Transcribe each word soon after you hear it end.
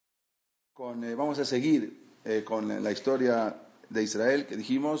Vamos a seguir con la historia de Israel, que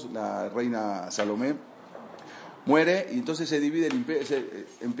dijimos, la reina Salomé muere y entonces se divide el imperio,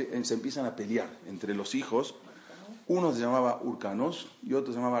 se empiezan a pelear entre los hijos. Uno se llamaba Hyrcanos y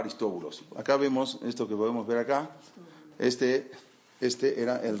otro se llamaba Aristóbulos. Acá vemos esto que podemos ver acá. Este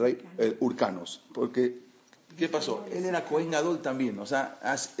era el rey Hyrcanos, porque ¿qué pasó? Él era Cohen Gadol también, o sea,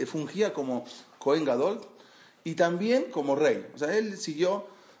 fungía como Cohen Gadol y también como rey. O sea, él siguió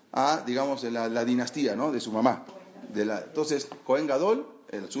a, digamos, la dinastía, ¿no?, de su mamá. Entonces, Cohen Gadol,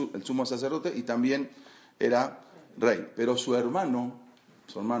 el sumo sacerdote, y también era rey. Pero su hermano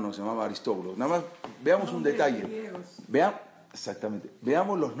se llamaba Aristóbulos. Nada más, veamos un detalle. Exactamente.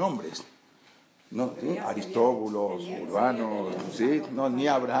 Veamos los nombres. No, ¿sí? Aristóbulos, Urbanos, ¿sí? No, ni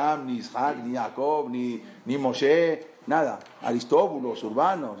Abraham, ni Isaac, ni Jacob, ni Moshe, nada. Aristóbulos,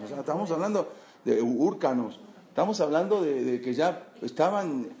 Urbanos. O sea, estamos hablando de Hyrcanos. Estamos hablando de que ya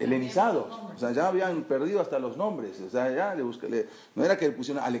estaban helenizados, o sea, ya habían perdido hasta los nombres, o sea, ya no era que le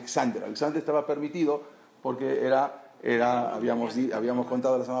pusieron Alexander estaba permitido porque habíamos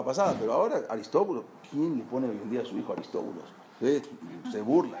contado la semana pasada, pero ahora Aristóbulos, ¿quién le pone hoy en día a su hijo Aristóbulos? Se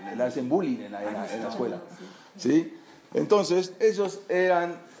burlan, le hacen bullying en la escuela, ¿sí? Entonces, ellos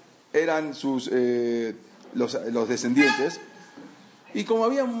eran sus los descendientes. Y como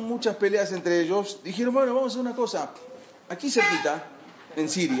había muchas peleas entre ellos, dijeron, bueno, vamos a hacer una cosa. Aquí cerquita, en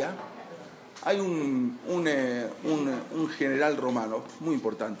Siria, hay un general romano muy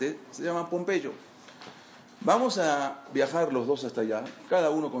importante, se llama Pompeyo. Vamos a viajar los dos hasta allá, cada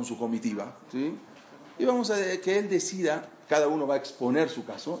uno con su comitiva, ¿sí? Y vamos a que él decida, cada uno va a exponer su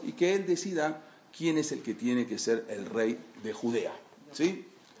caso, y que él decida quién es el que tiene que ser el rey de Judea, ¿sí?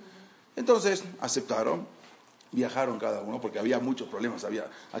 Entonces, aceptaron. Viajaron cada uno, porque había muchos problemas.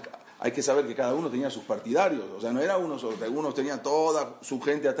 Hay que saber que cada uno tenía sus partidarios, o sea, no era uno solo. Algunos tenían toda su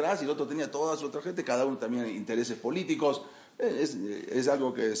gente atrás y el otro tenía toda su otra gente, cada uno tenía intereses políticos. Es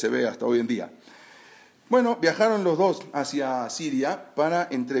algo que se ve hasta hoy en día. Bueno, viajaron los dos hacia Siria para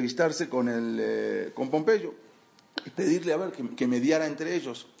entrevistarse con Pompeyo y pedirle a ver que mediara entre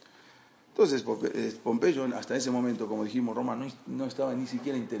ellos. Entonces, Pompeyo, hasta ese momento, como dijimos, Roma no estaba ni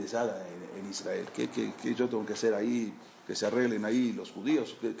siquiera interesada en Israel. ¿Qué yo tengo que hacer ahí? Que se arreglen ahí los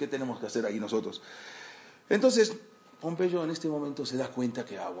judíos. ¿Qué tenemos que hacer ahí nosotros? Entonces, Pompeyo en este momento se da cuenta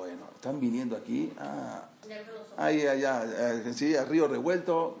que, bueno, están viniendo aquí, ahí allá, sí, a río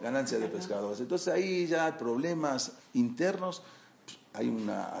revuelto, ganancia de pescadores. Entonces ahí ya problemas internos, hay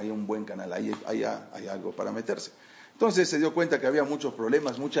un buen canal, hay algo para meterse. Entonces se dio cuenta que había muchos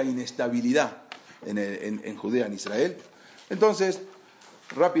problemas, mucha inestabilidad en Judea, en Israel. Entonces,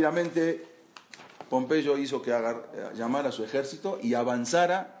 rápidamente, Pompeyo hizo que llamara a su ejército y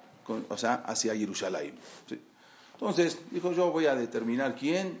avanzara hacia Jerusalén, ¿sí? Entonces, dijo, yo voy a determinar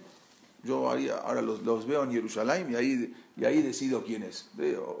quién, ahora los veo en Jerusalén y ahí decido quién es.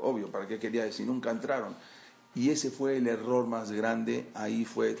 Obvio, ¿para qué quería decir? Nunca entraron. Y ese fue el error más grande, ahí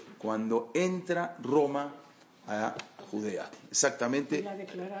fue cuando entra Roma a Judea, exactamente. Y la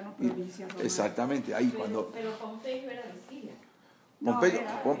declararon provincia romana. Exactamente, ahí Pero Pompeyo era de Siria.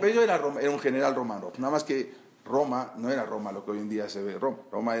 Pompeyo era un general romano, nada más que Roma no era Roma lo que hoy en día se ve.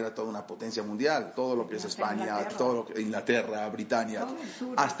 Roma era toda una potencia mundial, todo lo que es España, todo lo que Inglaterra, Britania,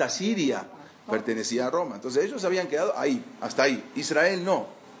 hasta Siria pertenecía a Roma. Entonces ellos habían quedado ahí, hasta ahí. Israel no,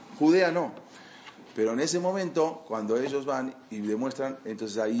 Judea no. Pero en ese momento, cuando ellos van y demuestran,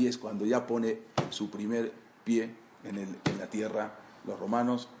 entonces ahí es cuando ya pone su primer pie en la tierra los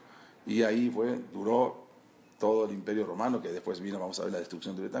romanos, y ahí duró todo el imperio romano, que después vamos a ver la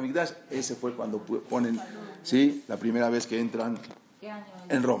destrucción del Betamigdash. Ese fue cuando ponen, ¿sí?, la primera vez que entran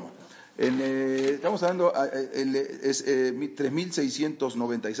en Roma. Estamos hablando, es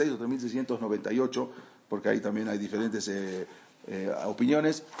 3696 o 3698, porque ahí también hay diferentes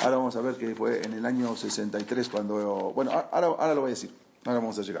opiniones. Ahora vamos a ver que fue en el año 63 cuando, bueno, ahora lo voy a decir, ahora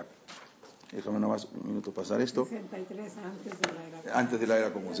vamos a llegar. Déjame nomás un minuto pasar esto. 63 antes de la era común. Antes de la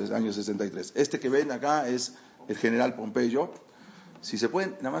era común, es año 63. Este que ven acá es el general Pompeyo. Si se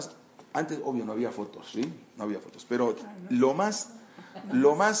pueden, nada más, antes, obvio, no había fotos, ¿sí? No había fotos, pero lo más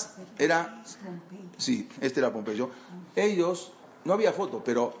era, sí, este era Pompeyo. Ellos, no había foto,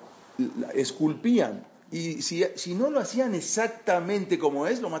 pero esculpían, y si no lo hacían exactamente como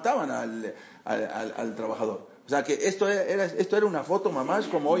es, lo mataban al trabajador. O sea, que esto era una foto mamás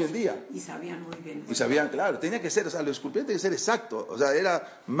como hoy en día. Y sabían muy bien. Y sabían, claro, tenía que ser, o sea, lo esculpían tenía que ser exacto. O sea,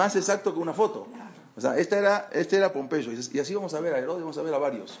 era más exacto que una foto. Claro. O sea, este era Pompeyo. Y así vamos a ver a Herodes, vamos a ver a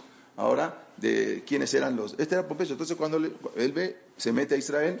varios. Ahora, de quiénes eran este era Pompeyo. Entonces, cuando él se mete a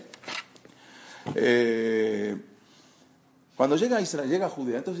Israel, Cuando llega a Israel, llega a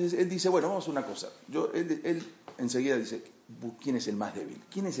Judea, entonces él dice, bueno, vamos a una cosa. Él enseguida dice, ¿quién es el más débil?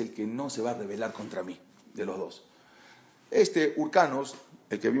 ¿Quién es el que no se va a rebelar contra mí de los dos? Urcanos,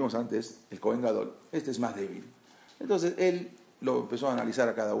 el que vimos antes, el Cohen Gadol, es más débil. Entonces él lo empezó a analizar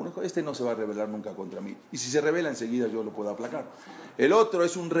a cada uno. No se va a rebelar nunca contra mí. Y si se rebela enseguida yo lo puedo aplacar. El otro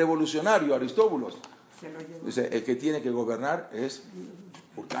es un revolucionario, Aristóbulos. Dice, el que tiene que gobernar es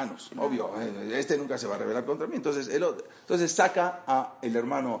Urcanos, obvio. Nunca se va a rebelar contra mí. Entonces saca a el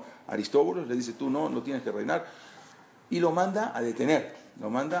hermano Aristóbulos, le dice, tú no tienes que reinar. Y lo manda a detener. Lo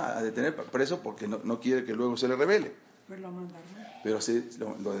manda a detener preso porque no quiere que luego se le rebele. Pero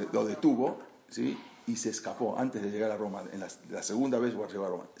lo detuvo, ¿sí? Y se escapó antes de llegar a Roma. En la segunda vez va a llegar a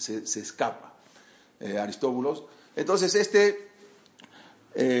Roma. Se escapa Aristóbulos. Entonces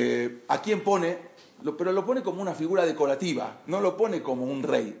 ¿a quién pone? Pero lo pone como una figura decorativa, no lo pone como un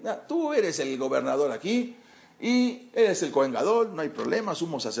rey. Tú eres el gobernador aquí y eres el Cohen Gadol, no hay problema,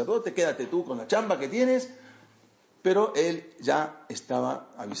 sumo sacerdote, quédate tú con la chamba que tienes. Pero él ya estaba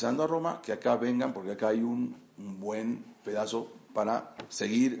avisando a Roma que acá vengan porque acá hay un buen pedazo para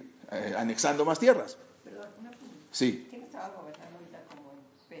seguir anexando más tierras. Perdón, una pregunta. Sí. ¿Quién estaba gobernando ahorita como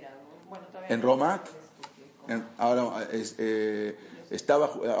emperador? Bueno, todavía En no Roma, sabes estaba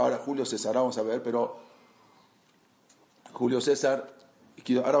ahora Julio César, vamos a ver, pero Julio César,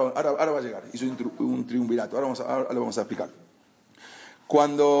 ahora va a llegar, hizo un triunvirato, ahora lo vamos a explicar.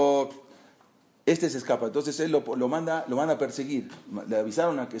 Cuando se escapa, entonces él lo manda a perseguir, le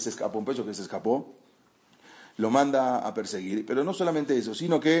avisaron a que se escapó, un pecho que se escapó, lo manda a perseguir, pero no solamente eso,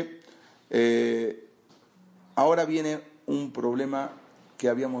 sino que ahora viene un problema que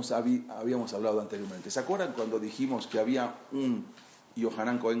habíamos hablado anteriormente. ¿Se acuerdan cuando dijimos que había un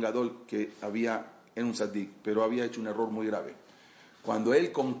Yohanan Cohen Gadol que era un Sadik, pero había hecho un error muy grave? Cuando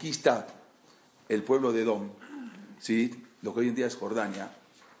él conquista el pueblo de Edom, ¿sí? Lo que hoy en día es Jordania,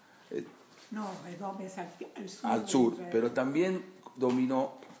 Edom es al sur, pero también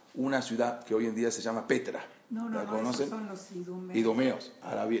dominó una ciudad que hoy en día se llama Petra. ¿La conocen? Esos son los idumeos. Idumeos.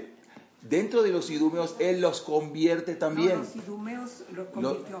 Ahora bien, dentro de los idumeos él los convierte también. Los idumeos los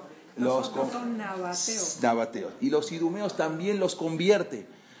convirtió. Son nabateos. Nabateos. Y los idumeos también los convierte.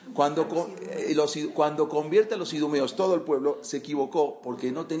 Cuando convierte a los idumeos todo el pueblo, se equivocó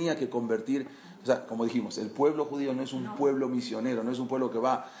porque no tenía que convertir. O sea, como dijimos, el pueblo judío no es un pueblo misionero, no es un pueblo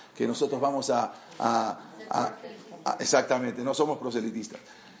que nosotros vamos exactamente, no somos proselitistas.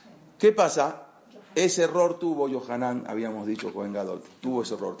 ¿Qué pasa? Ese error tuvo Yohanan, habíamos dicho, Cohen Gadol, tuvo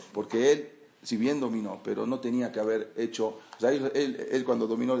ese error, porque él, si bien dominó, pero no tenía que haber hecho, o sea, él cuando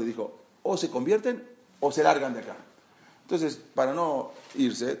dominó le dijo, o se convierten o se largan de acá. Entonces, para no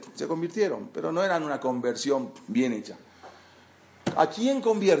irse, se convirtieron, pero no eran una conversión bien hecha. ¿A quién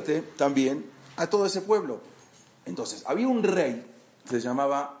convierte? También a todo ese pueblo. Entonces, había un rey que se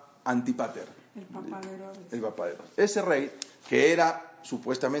llamaba Antipater. El papá de Herodes. El papá de Herodes. Ese rey, que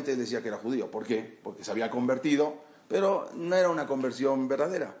supuestamente él decía que era judío. ¿Por qué? Porque se había convertido, pero no era una conversión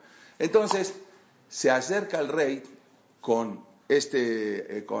verdadera. Entonces, se acerca el rey con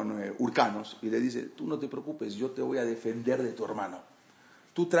Urcanos y le dice, tú no te preocupes, yo te voy a defender de tu hermano.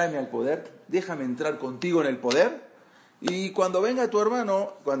 Tú tráeme al poder, déjame entrar contigo en el poder, y cuando venga tu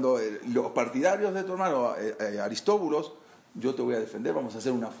hermano, cuando los partidarios de tu hermano, Aristóbulos, yo te voy a defender, vamos a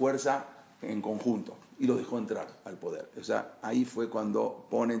hacer una fuerza en conjunto. Y lo dejó entrar al poder. O sea, ahí fue cuando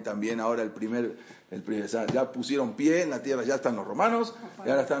ponen también ahora o sea, ya pusieron pie en la tierra, ya están los romanos, y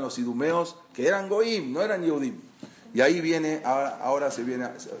ahora están los idumeos, que eran goim, no eran yehudim. Y ahí viene, ahora se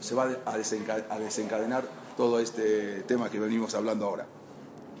va a desencadenar todo este tema que venimos hablando ahora.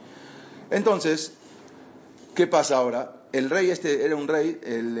 Entonces, ¿qué pasa ahora? El rey era un rey,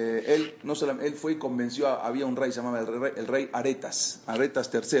 él fue y convenció, había un rey, se llamaba el rey Aretas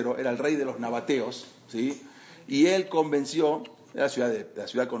III, era el rey de los nabateos, ¿sí? Y él convenció, era la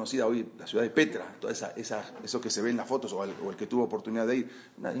ciudad conocida hoy, la ciudad de Petra, toda eso que se ve en las fotos, o el que tuvo oportunidad de ir,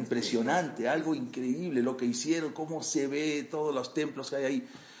 impresionante, algo increíble lo que hicieron, cómo se ve, todos los templos que hay ahí.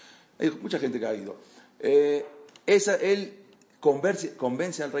 Hay mucha gente que ha ido. Él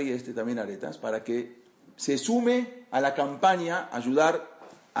convence al rey también Aretas para que se sume a la campaña ayudar,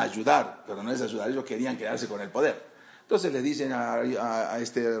 pero no es ayudar, ellos querían quedarse con el poder. Entonces le dicen a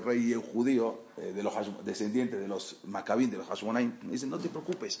este rey judío, de los descendientes de los Macabín, de los Hashmonaim, dicen, no te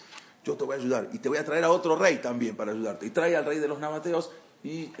preocupes, yo te voy a ayudar y te voy a traer a otro rey también para ayudarte. Y trae al rey de los nabateos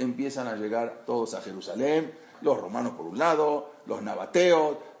y empiezan a llegar todos a Jerusalén, los romanos por un lado, los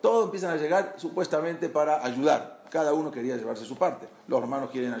nabateos, todos empiezan a llegar supuestamente para ayudar. Cada uno quería llevarse su parte. Los romanos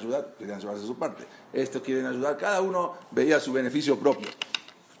querían llevarse su parte. Estos quieren ayudar, cada uno veía su beneficio propio.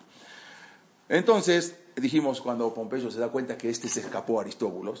 Entonces, dijimos, cuando Pompeyo se da cuenta que se escapó a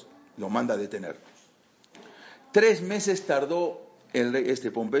Aristóbulos, lo manda a detener. 3 meses tardó el rey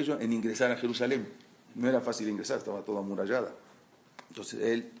Pompeyo en ingresar a Jerusalén. No era fácil ingresar, estaba toda amurallada. Entonces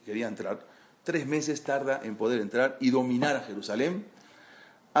él quería entrar. 3 meses tarda en poder entrar y dominar a Jerusalén,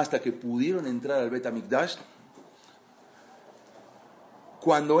 hasta que pudieron entrar al Bet HaMikdash.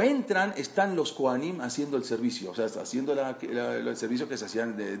 Cuando entran, están los Kohanim haciendo el servicio, o sea, haciendo el servicio que se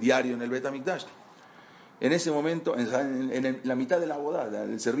hacían de diario en el Bet HaMikdash. En ese momento, en la mitad de la boda,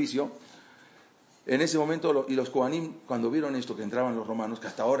 del servicio, en ese momento, y los Kohanim, cuando vieron esto, que entraban los romanos, que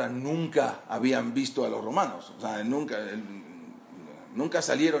hasta ahora nunca habían visto a los romanos, o sea, nunca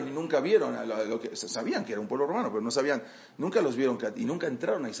salieron y nunca vieron a lo que sabían que era un pueblo romano, pero no sabían, nunca los vieron y nunca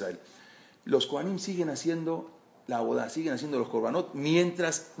entraron a Israel. Los Kohanim siguen haciendo la boda, siguen haciendo los korbanot,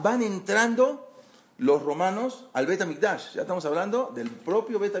 mientras van entrando los romanos al Bet HaMikdash. Ya estamos hablando del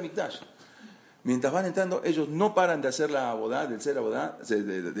propio Bet HaMikdash. Mientras van entrando, ellos no paran de hacer la boda,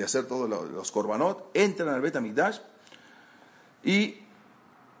 de hacer todos los korbanot, entran al Bet HaMikdash, y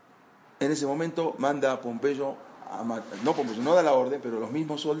en ese momento manda a Pompeyo, no da la orden, pero los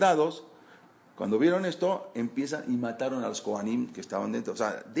mismos soldados, cuando vieron esto, empiezan y mataron a los Kohanim que estaban dentro. O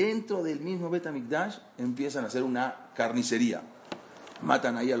sea, dentro del mismo Bet HaMikdash empiezan a hacer una carnicería.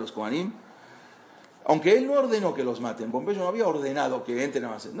 Matan ahí a los Kohanim. Aunque él no ordenó que los maten, Pompeyo no había ordenado que entren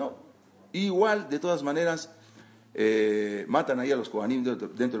a hacer. No. Igual, de todas maneras, matan ahí a los Kohanim dentro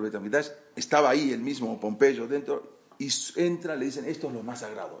del Bet HaMikdash. Estaba ahí el mismo Pompeyo dentro, y entra, le dicen, esto es lo más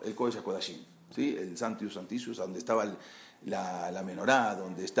sagrado, el Kodesh HaKodashim, ¿sí? El Sanctius Sanctius, donde estaba la menorá,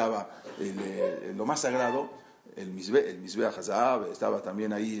 donde estaba lo más sagrado, el Mizbeach HaZahav, estaba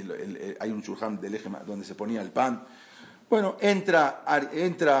también ahí, hay un shulchan del eje donde se ponía el pan. Bueno,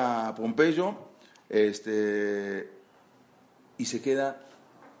 entra Pompeyo, y se queda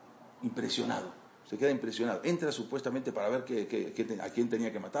impresionado. Entra supuestamente para ver a quién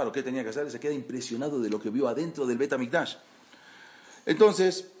tenía que matar o qué tenía que hacer, y se queda impresionado de lo que vio adentro del Bet HaMikdash.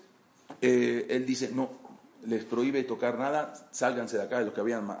 Entonces, él dice, no, les prohíbe tocar nada, sálganse de acá, de los que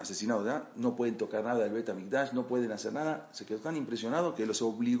habían asesinado, ¿verdad? No pueden tocar nada del Bet HaMikdash, no pueden hacer nada. Se quedó tan impresionado que los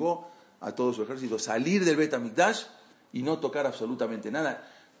obligó a todo su ejército a salir del Bet HaMikdash y no tocar absolutamente nada.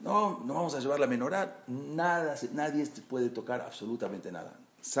 No vamos a llevar la menorá, nadie puede tocar absolutamente nada.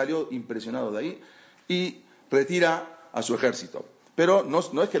 Salió impresionado de ahí y retira a su ejército. Pero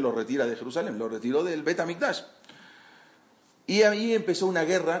no es que lo retira de Jerusalén, lo retiró del Bet HaMikdash. Y ahí empezó una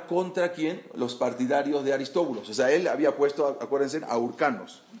guerra contra ¿quién? Los partidarios de Aristóbulos. O sea, él había puesto, acuérdense, a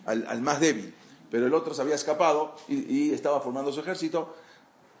Hurcanos, al más débil. Pero el otro se había escapado y estaba formando su ejército.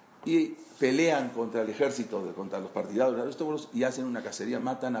 Y pelean contra el ejército, contra los partidarios de Aristóbulos, y hacen una cacería,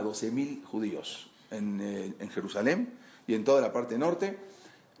 matan a 12.000 judíos en Jerusalén y en toda la parte norte,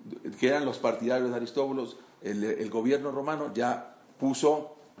 que eran los partidarios de Aristóbulos. El gobierno romano ya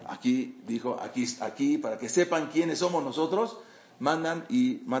puso, dijo, aquí, para que sepan quiénes somos nosotros, mandan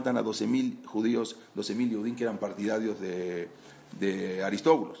y matan a 12.000 judíos, 12.000 judíos que eran partidarios de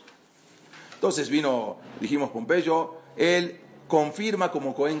Aristóbulos. Entonces dijimos Pompeyo, él confirma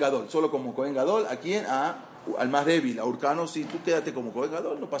como Cohen Gadol, solo como Cohen Gadol, ¿a quién? Al más débil, a Hurcano, sí, tú quédate como Cohen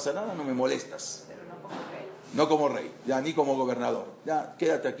Gadol, no pasa nada, no me molestas. Pero no como rey. No como rey, ya ni como gobernador, ya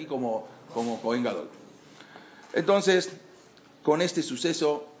quédate aquí como Cohen Gadol. Entonces, con este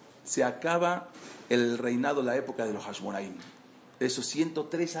suceso se acaba el reinado, la época de los Hashmonaim. Esos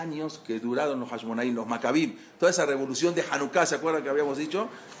 103 años que duraron los Hashmonaim, los Maccabim, toda esa revolución de Hanukkah, ¿se acuerdan que habíamos dicho?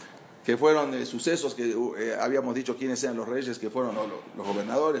 Que fueron sucesos que habíamos dicho quiénes eran los reyes, que fueron los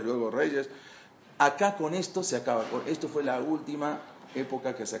gobernadores, luego reyes. Acá con esto se acaba. Esto fue la última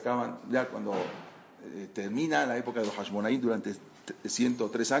época que se acaban, ya cuando termina la época de los Hashmonaim durante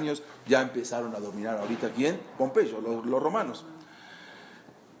 103 años, ya empezaron a dominar ahorita ¿quién? Pompeyo, los romanos.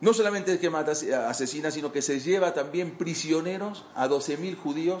 No solamente es que mata, asesina, sino que se lleva también prisioneros a 12.000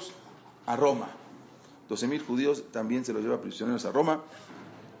 judíos a Roma. 12.000 judíos también se los lleva prisioneros a Roma,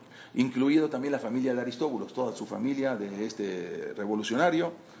 incluido también la familia de Aristóbulos, toda su familia de este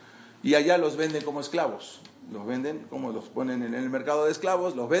revolucionario, y allá los venden como esclavos. Los venden, como los ponen en el mercado de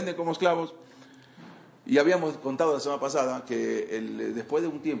esclavos, los venden como esclavos. Y habíamos contado la semana pasada que después de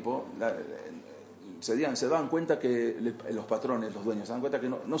un tiempo se daban cuenta que los patrones, los dueños, se daban cuenta que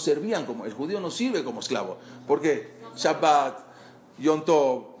no servían como, el judío no sirve como esclavo. ¿Por qué? Shabbat, Yom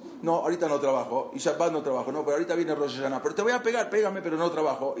Tov, no, ahorita no trabajo, y Shabbat no trabajo, no, pero ahorita viene Rosh Hashanah, pero te voy a pegar, pégame, pero no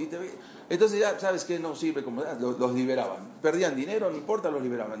trabajo. Entonces ya, ¿sabes qué? No sirve como, los liberaban. Perdían dinero, no importa, los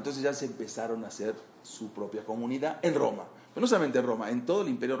liberaban. Entonces ya se empezaron a hacer su propia comunidad en Roma. Pero no solamente en Roma, en todo el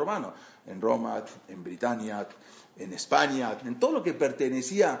Imperio Romano. En Roma, en Britania, en España, en todo lo que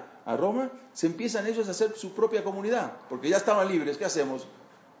pertenecía a Roma, se empiezan ellos a hacer su propia comunidad, porque ya estaban libres. ¿Qué hacemos?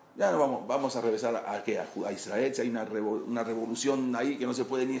 Ya no vamos a regresar a Israel, si hay una revolución ahí que no se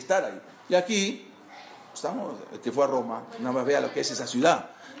puede ni estar ahí. Y aquí estamos, el que fue a Roma, nada más vea lo que es esa ciudad.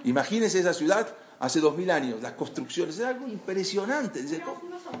 Imagínense esa ciudad hace 2000 años, las construcciones, es algo impresionante.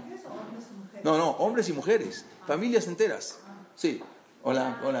 ¿Unos hombres o hombres y mujeres? No, hombres y mujeres, familias enteras. Sí,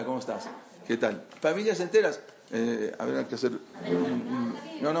 hola, ¿cómo estás? ¿Qué tal? Familias enteras. A ver, hay que hacer...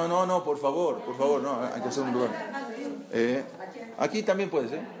 No, por favor, no, hay que hacer un lugar. Aquí también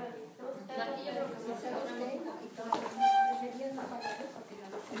puedes, ¿eh?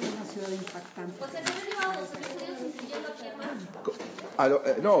 Es una ciudad impactante.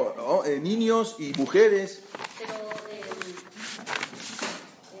 Niños y mujeres.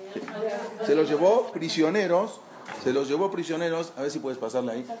 Se los llevó prisioneros. A ver si puedes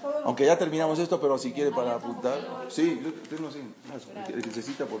pasarla ahí. Aunque ya terminamos esto, pero si quiere para apuntar. Sí, yo tengo así. El que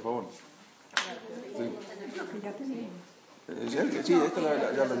necesita, por favor. Sí, esta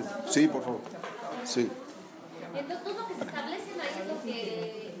ya la... Sí, por favor. Sí. Entonces, todo lo que se establecen ahí es lo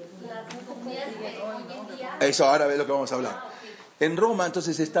que las comunidades de hoy en día... Eso, ahora ve lo que vamos a hablar. En Roma,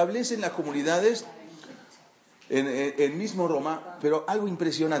 entonces, se establecen las comunidades en mismo Roma, pero algo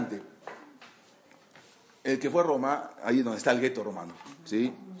impresionante. El que fue a Roma, ahí es donde está el gueto romano,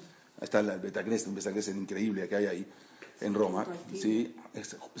 ¿sí? Ahí está el Betacneset, un Betacneset increíble que hay ahí en Roma, ¿sí?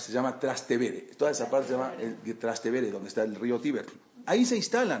 Se llama Trastevere. Toda esa parte se llama el Trastevere, donde está el río Tíber. Ahí se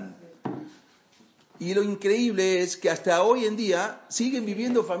instalan. Y lo increíble es que hasta hoy en día siguen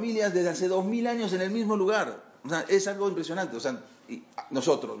viviendo familias desde hace 2000 años en el mismo lugar. O sea, es algo impresionante. O sea,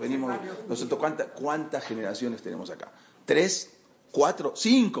 nosotros, ¿cuántas generaciones tenemos acá? 3, 4,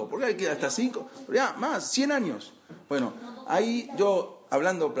 5, porque hay que hasta 5, pero ya más, 100 años. Bueno, ahí yo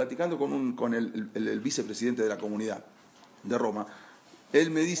platicando con el vicepresidente de la comunidad de Roma,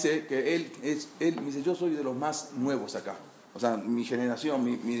 él me dice que él me dice, yo soy de los más nuevos acá. O sea, mi generación,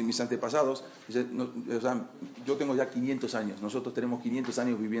 mis antepasados, dice, yo tengo ya 500 años, nosotros tenemos 500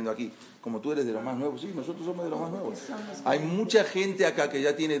 años viviendo aquí. Como tú eres de los más nuevos, sí, nosotros somos de los más nuevos. Hay mucha gente acá que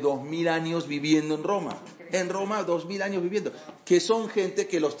ya tiene 2000 años viviendo en Roma. En Roma, 2000 años viviendo. Que son gente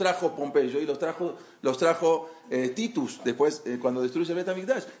que los trajo Pompeyo y los trajo Titus, después cuando destruyó el Bet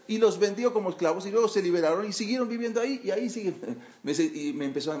Hamikdash, y los vendió como esclavos y luego se liberaron y siguieron viviendo ahí. Y ahí siguen. Y me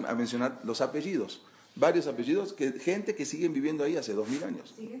empezó a mencionar los apellidos. Varios apellidos, gente que siguen viviendo ahí hace 2000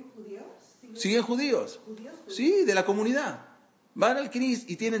 años. ¿Siguen judíos? ¿Siguen judíos? Sí, de la comunidad. Van al CNIS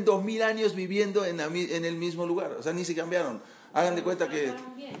y tienen 2000 años viviendo en el mismo lugar. O sea, ni se cambiaron. Hagan de cuenta que...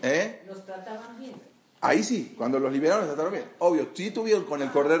 Los trataban bien. Ahí sí, cuando los liberaron los trataron bien. Obvio, sí tuvieron con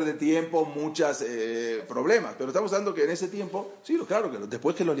el correr del tiempo muchos problemas, pero estamos hablando que en ese tiempo, sí, claro, que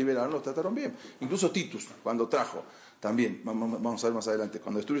después que los liberaron los trataron bien. Incluso Titus, cuando trajo, también, vamos a ver más adelante,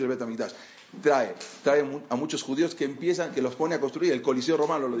 cuando destruye el Bet Hamikdash, trae a muchos judíos que los pone a construir. El Coliseo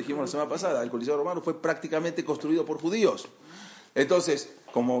Romano, lo dijimos la semana pasada, el Coliseo Romano fue prácticamente construido por judíos. Entonces,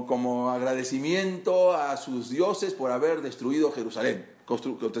 como agradecimiento a sus dioses por haber destruido Jerusalén.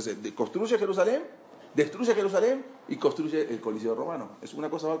 Construye Jerusalén, destruye Jerusalén y construye el Coliseo Romano. Es una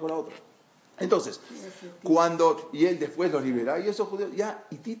cosa va con la otra. Entonces, y él después los libera, y esos judíos,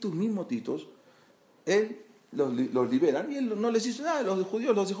 y Titus, él los liberan, y él no les hizo nada, los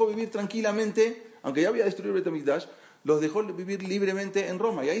judíos los dejó vivir tranquilamente, aunque ya había destruido el Bet Hamikdash, los dejó vivir libremente en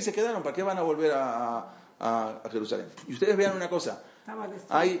Roma, y ahí se quedaron. ¿Para qué van a volver a Jerusalén? Y ustedes vean una cosa,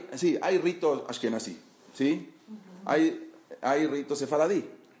 hay ritos ashkenazí, ¿sí? Hay ritos sefaradí,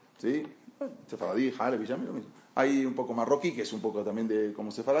 ¿sí? Sefaradí, Haleb, lo mismo. Hay un poco marroquí, que es un poco también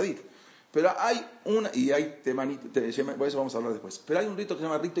como sefaradí. Pero hay y hay por eso vamos a hablar después. Pero hay un rito que se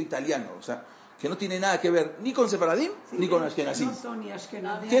llama rito italiano, o sea, que no tiene nada que ver ni con sefaradí ni con ashkenazí. No son ni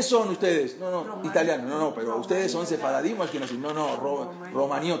ashkenazí. ¿Qué son ustedes? Italiano, pero ustedes son sefaradí o ashkenazí.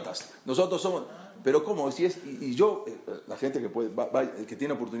 Romaniotas. Nosotros somos... Pero ¿cómo? La gente que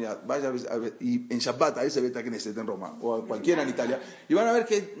tiene oportunidad, vaya a ver, y en Shabbat a ese Betacneset en Roma, o a cualquiera en Italia, y van a ver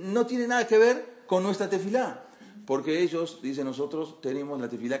que no tiene nada que ver con nuestra tefilá. Porque ellos, dicen, nosotros tenemos la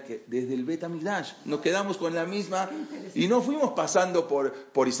tefilá que desde el Bet Hamikdash nos quedamos con la misma, y no fuimos pasando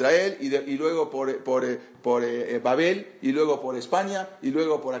por Israel, y luego por Babel, y luego por España, y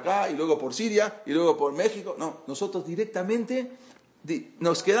luego por acá, y luego por Siria, y luego por México. No, nosotros directamente...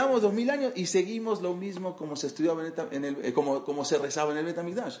 nos quedamos 2000 años y seguimos lo mismo como se estudiaba como se rezaba en el Bet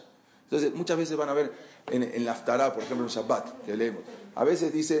Hamikdash. Entonces, muchas veces van a ver en la Haftará, por ejemplo, en Shabbat, que leemos. A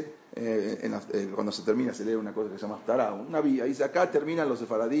veces dice, cuando se termina, se lee una cosa que se llama Haftará, una vía. Dice, acá terminan los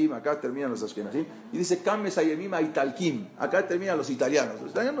sefaradim, acá terminan los ashkenazim. Y dice, Kames Ayemim Italkim, acá terminan los italianos.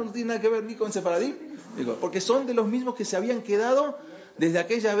 Los italianos no tienen nada que ver ni con sefaradim, porque son de los mismos que se habían quedado desde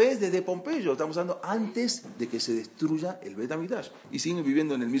aquella vez, desde Pompeyo. Estamos hablando antes de que se destruya el Bet HaMikdash. Y siguen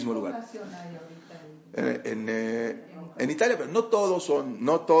viviendo en el mismo lugar. En Italia, pero no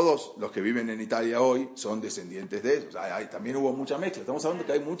todos los que viven en Italia hoy son descendientes de eso. O sea, también hubo mucha mezcla. Estamos hablando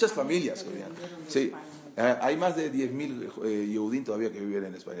que hay muchas familias que vivían. Sí, hay más de 10.000 Yehudim todavía que viven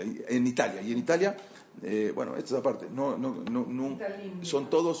en España, en Italia. Y en Italia, bueno, esto es aparte, no, son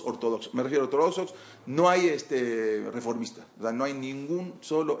todos ortodoxos. Me refiero a ortodoxos, no hay reformistas. O sea, no hay ningún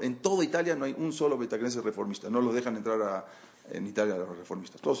solo, en toda Italia no hay un solo betacneses reformista. No los dejan entrar en Italia los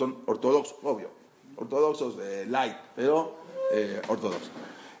reformistas. Todos son ortodoxos, obvio. Ortodoxos light, pero ortodoxos.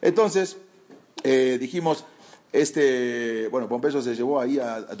 Entonces, dijimos, bueno, Pompeyo se llevó ahí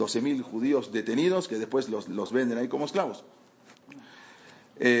a 12.000 judíos detenidos, que después los venden ahí como esclavos.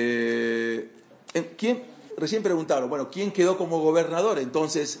 Recién preguntaron, bueno, ¿quién quedó como gobernador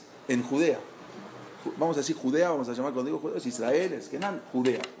entonces en Judea? Vamos a decir Judea, vamos a llamar, cuando digo Judea, es Israel, es Kenan,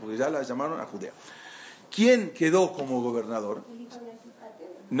 Judea, porque ya la llamaron a Judea. ¿Quién quedó como gobernador?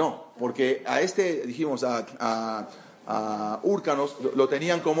 No, porque dijimos, a Hyrcanos lo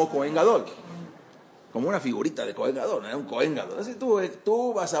tenían como Cohen Gadol, como una figurita de Cohen Gadol, era un Cohen Gadol. Así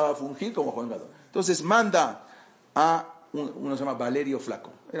tú vas a fungir como Cohen Gadol. Entonces manda a uno se llama Valerio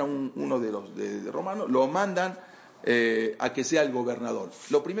Flaco, era uno de los de romanos, lo mandan a que sea el gobernador.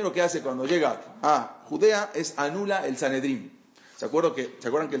 Lo primero que hace cuando llega a Judea es anula el Sanedrín. ¿Se acuerdan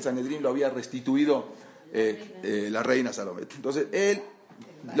que el Sanedrín lo había restituido la reina Salomé? Entonces él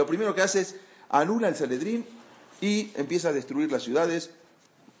lo primero que hace es anula el Sanedrín y empieza a destruir las ciudades.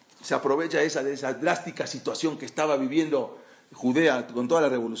 Se aprovecha de esa drástica situación que estaba viviendo Judea con toda la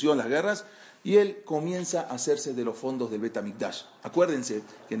revolución, las guerras, y él comienza a hacerse de los fondos del Bet HaMikdash. Acuérdense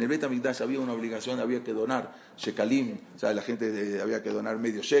que en el Bet HaMikdash había una obligación, había que donar shekalim, o sea, la gente había que donar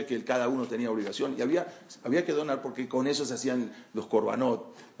medio shekel, cada uno tenía obligación, y había que donar porque con eso se hacían los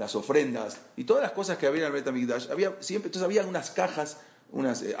korbanot, las ofrendas, y todas las cosas que había en el Bet HaMikdash. Entonces había unas cajas,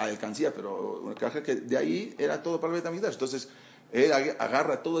 unas alcancías, pero una caja que de ahí era todo para el Bet HaMikdash. Entonces él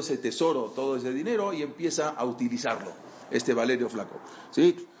agarra todo ese tesoro, todo ese dinero y empieza a utilizarlo, Valerio Flaco,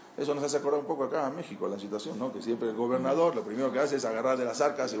 ¿sí? Eso nos hace acordar un poco acá en México la situación, ¿no? Que siempre el gobernador lo primero que hace es agarrar de las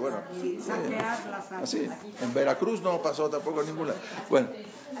arcas y bueno, saquear las arcas. Así. En Veracruz no pasó tampoco en ningún lado. Bueno,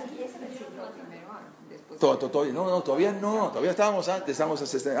 todavía estábamos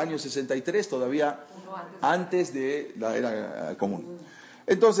en el año 63, todavía antes de la era común.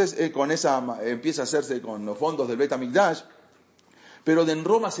 Entonces, con esa empieza a hacerse con los fondos del Bet HaMikdash, pero en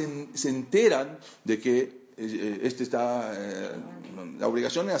Roma se enteran de que la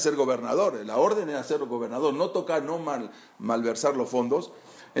obligación era ser gobernador, la orden era ser gobernador, no tocar, no malversar los fondos.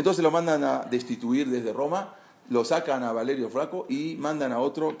 Entonces lo mandan a destituir desde Roma, lo sacan a Valerio Flaco y mandan a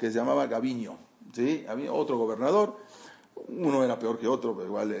otro que se llamaba Gabinio, ¿sí? Había otro gobernador, uno era peor que otro, pero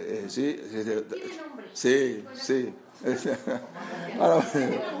igual, sí. Sí. Ahora,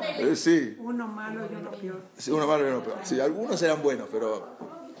 sí. Uno malo y uno peor. Sí, uno malo y uno peor. Sí, algunos eran buenos, pero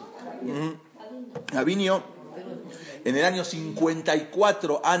Gabinio, en el año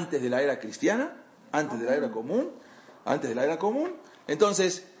 54 antes de la era cristiana, antes de la era común,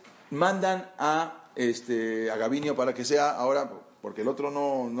 entonces mandan a Gabinio para que sea ahora, porque el otro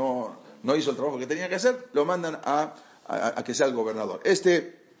no hizo el trabajo que tenía que hacer, lo mandan a que sea el gobernador.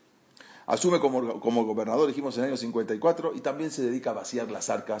 Asume como gobernador, dijimos, en el año 54, y también se dedica a vaciar las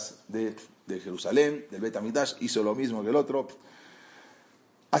arcas de Jerusalén, del Bet HaMikdash, hizo lo mismo que el otro,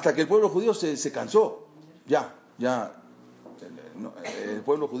 hasta que el pueblo judío se cansó. El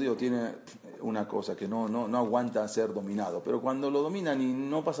pueblo judío tiene una cosa, que no aguanta ser dominado, pero cuando lo dominan y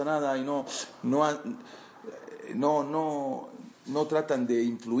no pasa nada y no tratan de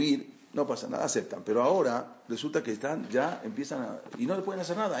influir, no pasa nada, aceptan. Pero ahora resulta que empiezan y no le pueden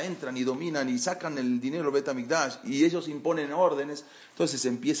hacer nada, entran y dominan y sacan el dinero del Bet HaMikdash y ellos imponen órdenes, entonces se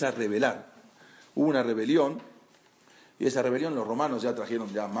empieza a rebelar. Hubo una rebelión, y esa rebelión los romanos ya trajeron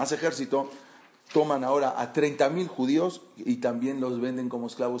más ejército, toman ahora a 30.000 judíos y también los venden como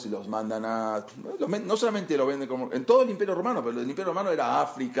esclavos y los mandan no solamente lo venden como en todo el Imperio Romano, pero el Imperio Romano era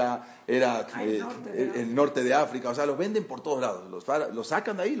África, era el norte de África, o sea, los venden por todos lados, los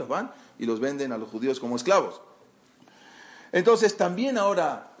sacan de ahí, los van y los venden a los judíos como esclavos. Entonces también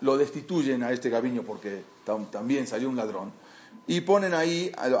ahora lo destituyen a Gabinio porque también salió un ladrón y ponen ahí,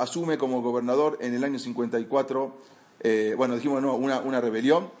 asume como gobernador en el año 54. Dijimos una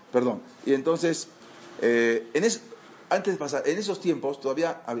rebelión, y entonces antes de pasar, en esos tiempos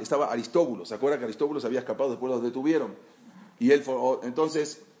todavía estaba Aristóbulo. ¿Se acuerdan que Aristóbulo se había escapado, después lo detuvieron? Y él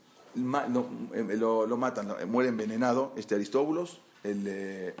entonces lo matan, muere envenenado Aristóbulos,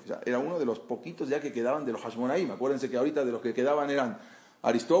 era uno de los poquitos ya que quedaban de los Hashmonaim. Acuérdense que ahorita de los que quedaban eran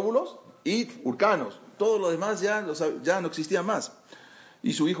Aristóbulos y Urcanos. Todos los demás ya no existían más.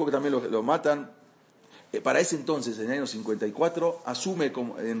 Y su hijo que también lo matan. Para ese entonces, en el año 54, asume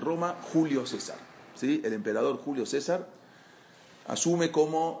en Roma Julio César. ¿Sí? El emperador Julio César asume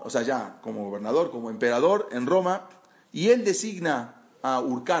como gobernador, como emperador en Roma, y él designa a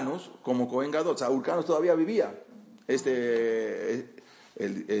Urcanos como Cohen Gadol. O sea, Urcanos todavía vivía.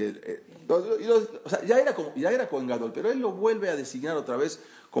 Ya era Cohen Gadol, pero él lo vuelve a designar otra vez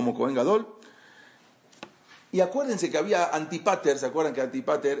como Cohen Gadol. Y acuérdense que había Antipater. ¿Se acuerdan que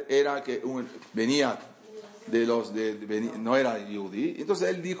Antipater venía no era Yehudí? Entonces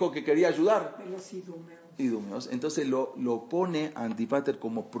él dijo que quería ayudar. De los idumeos. Entonces lo pone a Antipater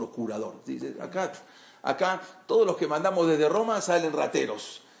como procurador. Dice, acá todos los que mandamos desde Roma salen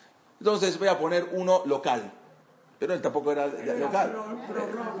rateros. Entonces voy a poner uno local. Pero él tampoco era local.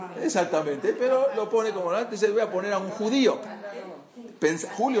 Exactamente, pero lo pone como local. Entonces voy a poner a un judío.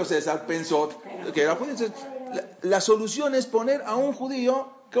 Julio César pensó que era judío. Entonces, la solución es poner a un judío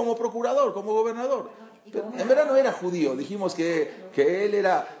como procurador, como gobernador. Pero en verdad no era judío. Dijimos que él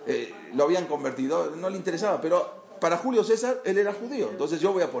era, lo habían convertido, no le interesaba, pero para Julio César él era judío. Entonces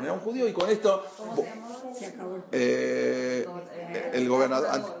yo voy a poner a un judío y con esto el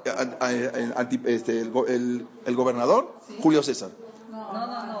gobernador, el gobernador Julio César.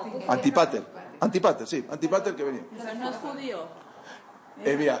 Antipater, Antipater que venía. Pero no es judío.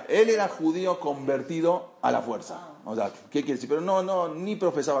 Mira, él era judío convertido a la fuerza. O sea, ¿qué quiere decir? Pero no, ni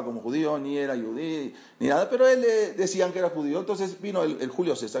profesaba como judío, ni era judío, ni nada. Pero él decían que era judío. Entonces vino el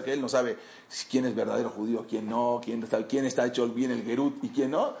Julio César, que él no sabe quién es verdadero judío, quién no, quién está hecho bien el Gerut y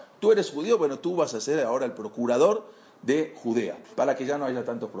quién no. Tú eres judío, bueno, tú vas a ser ahora el procurador de Judea, para que ya no haya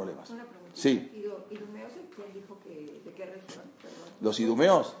tantos problemas. Una pregunta. Sí. ¿Idumeos quién dijo de qué región? Perdón. Los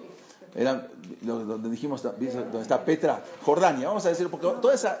idumeos eran donde dijimos, donde está Petra, Jordania, vamos a decir, porque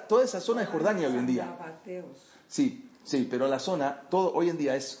toda esa zona es Jordania hoy en día. Sí, pero la zona, todo hoy en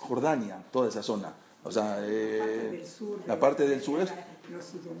día es Jordania, toda esa zona. O sea, la parte del sur es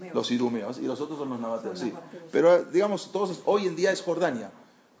los idumeos y los otros son los nabateos, sí. Pero digamos, todos hoy en día es Jordania.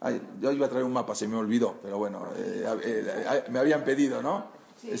 Yo iba a traer un mapa, se me olvidó, pero bueno, me habían pedido, ¿no?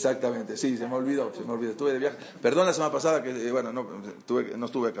 Sí. Exactamente, sí, se me olvidó. Estuve de viaje. Perdón la semana pasada que, no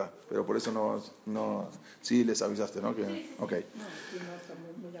estuve acá, pero por eso no sí les avisaste, ¿no? Okay.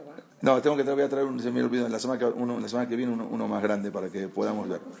 No, voy a traer se me olvidó, la semana que viene uno más grande para que podamos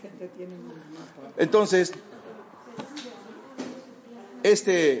ver. Entonces,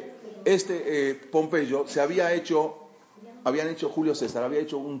 Pompeyo habían hecho Julio César, había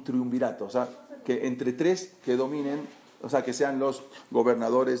hecho un triunvirato, o sea, que entre tres que dominen, o sea, que sean los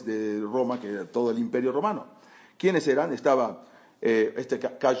gobernadores de Roma, que era todo el imperio romano. ¿Quiénes eran? Estaba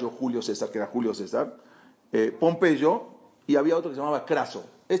Cayo Julio César, que era Julio César, Pompeyo, y había otro que se llamaba Craso.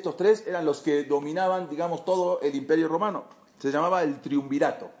 Estos tres eran los que dominaban, digamos, todo el imperio romano. Se llamaba el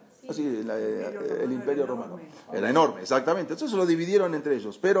triunvirato. Así, el imperio romano. Era enorme, exactamente. Entonces lo dividieron entre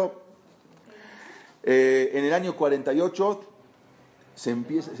ellos. Pero en el año 48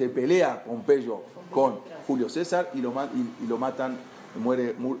 se pelea Pompeyo con Julio César y lo matan,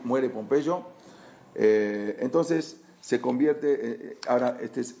 muere Pompeyo. Entonces se convierte, ahora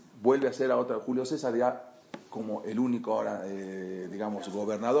vuelve a ser a otra Julio César ya como el único ahora, digamos,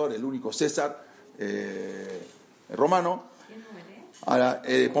 gobernador, el único César romano. Ahora,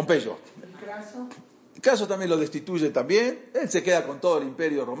 Pompeyo. Craso también lo destituye también. Él se queda con todo el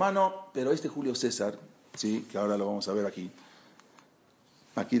imperio romano, pero Julio César, sí, que ahora lo vamos a ver aquí.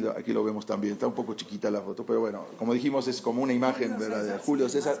 Aquí lo vemos también, está un poco chiquita la foto, pero bueno, como dijimos, es como una imagen verdadera. Julio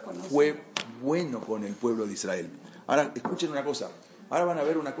César fue bueno con el pueblo de Israel. Ahora, escuchen una cosa, ahora van a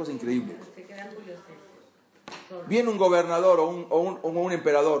ver una cosa increíble. Viene un gobernador o un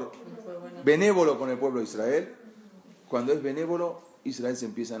emperador benévolo con el pueblo de Israel. Cuando es benévolo, Israel se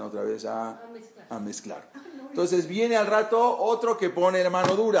empiezan otra vez a mezclar. Entonces viene al rato otro que pone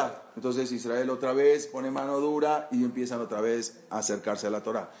mano dura. Entonces Israel otra vez pone mano dura y empiezan otra vez a acercarse a la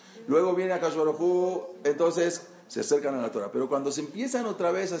Torá. Luego viene Akash Baruj Hu, entonces se acercan a la Torá. Pero cuando se empiezan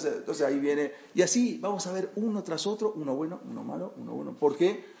otra vez a hacer, entonces ahí viene, y así vamos a ver uno tras otro, uno bueno, uno malo, uno bueno. ¿Por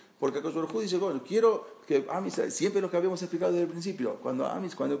qué? Porque Akash Baruj Hu dice, bueno, quiero que Israel, siempre lo que habíamos explicado desde el principio, cuando el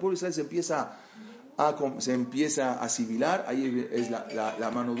pueblo de Israel se empieza a asimilar, ahí es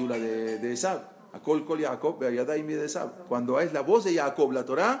la mano dura de Esab. Cuando es la voz de Jacob, la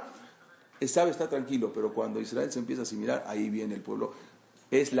Torá, Esab está tranquilo, pero cuando Israel se empieza a asimilar, ahí viene el pueblo.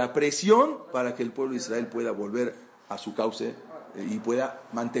 Es la presión para que el pueblo de Israel pueda volver a su cauce y pueda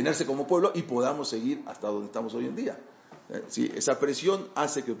mantenerse como pueblo y podamos seguir hasta donde estamos hoy en día. ¿sí? Esa presión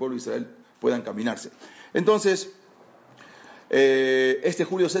hace que el pueblo de Israel pueda encaminarse. Entonces, este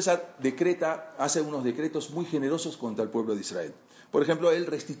Julio César hace unos decretos muy generosos contra el pueblo de Israel. Por ejemplo, él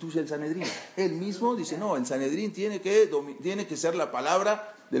restituye el Sanedrín. Él mismo dice, no, el Sanedrín tiene que ser la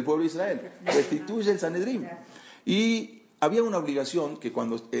palabra del pueblo de Israel. Restituye el Sanedrín. Y había una obligación que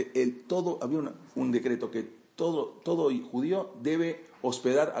cuando había un decreto que todo judío debe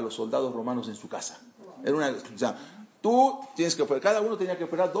hospedar a los soldados romanos en su casa. O sea, cada uno tenía que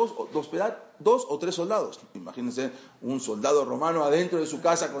hospedar dos o tres soldados. Imagínense un soldado romano adentro de su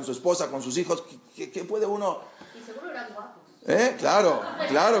casa con su esposa, con sus hijos. ¿Qué puede uno? Y seguro eran guapos.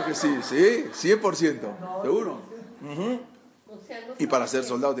 Claro que sí, 100%, seguro. Uh-huh. Y para ser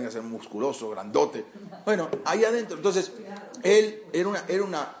soldado tenía que ser musculoso, grandote. Bueno, ahí adentro. Entonces, él era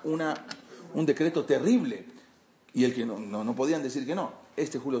un decreto terrible. Y el que no podían decir que no.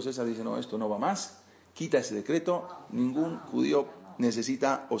 Este Julio César dice, no, esto no va más. Quita ese decreto. Ningún judío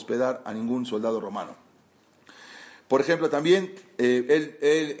necesita hospedar a ningún soldado romano. Por ejemplo, también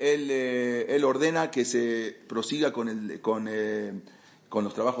él ordena que se prosiga con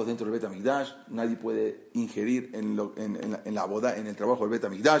los trabajos dentro del Bet HaMikdash. Nadie puede ingerir en la boda, en el trabajo del Bet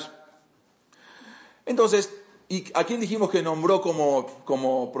HaMikdash. Entonces, ¿y a quién dijimos que nombró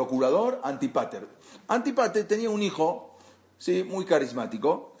como procurador? Antípater. Antípater tenía un hijo, ¿sí?, muy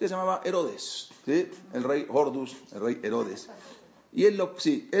carismático, que se llamaba Herodes, ¿sí? El rey Horus, el rey Herodes. Y él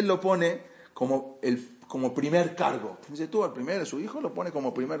lo pone como primer cargo. Dice, tú al primero, su hijo, lo pone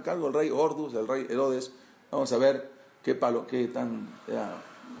como primer cargo, el rey Horus, el rey Herodes. Vamos a ver qué tan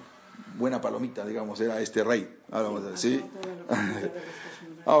buena palomita, digamos, era este rey. Ahora vamos a ver, ¿sí?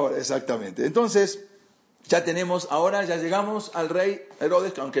 Ahora, exactamente. Entonces, ya llegamos al rey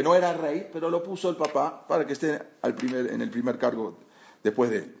Herodes, que aunque no era rey, pero lo puso el papá para que esté en el primer cargo después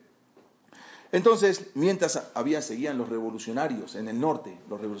de él. Entonces, mientras seguían los revolucionarios en el norte,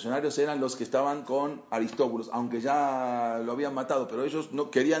 los revolucionarios eran los que estaban con Aristóbulos, aunque ya lo habían matado, pero ellos no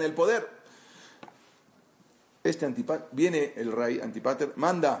querían el poder. Viene el rey Antípater,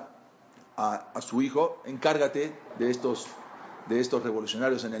 manda a su hijo, encárgate de estos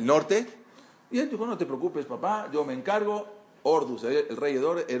revolucionarios en el norte, y él dijo, no te preocupes, papá, yo me encargo. Horus, el rey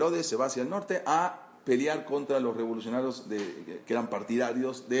Herodes, se va hacia el norte a pelear contra los revolucionarios que eran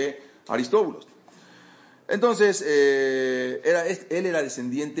partidarios de Aristóbulos. Entonces, él era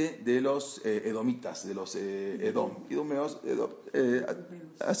descendiente de los edomitas, de los idumeos,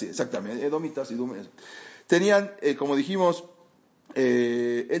 así, exactamente, edomitas, idumeos. Tenían, como dijimos,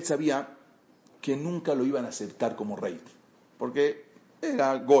 él sabía que nunca lo iban a aceptar como rey, porque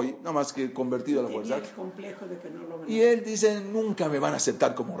era goy, nada más que convertido a la fuerza. El complejo de que no lo y él dice, nunca me van a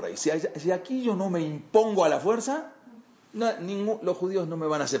aceptar como rey. Si aquí yo no me impongo a la fuerza, los judíos no me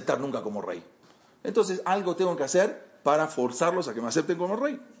van a aceptar nunca como rey. Entonces, algo tengo que hacer para forzarlos a que me acepten como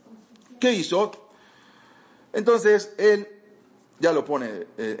rey. ¿Qué hizo? Entonces, él ya lo pone,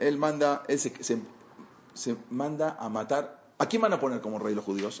 él se manda a matar. ¿A quién van a poner como rey los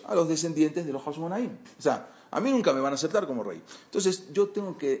judíos? A los descendientes de los Hashmonaim. O sea, a mí nunca me van a aceptar como rey. Entonces, yo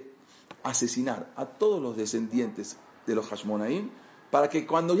tengo que asesinar a todos los descendientes de los Hashmonaim para que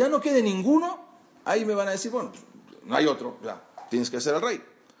cuando ya no quede ninguno, ahí me van a decir, bueno, no hay otro, ya, tienes que ser el rey.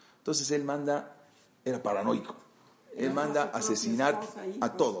 Entonces él era paranoico, él manda a asesinar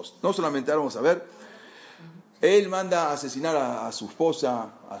a todos. No solamente, ahora vamos a ver, él manda a asesinar a su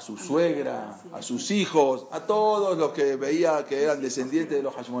esposa, a su suegra, a sus hijos, a todos los que veía que eran descendientes de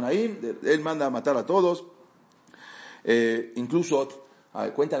los Hashmonaim. Él manda a matar a todos. Incluso,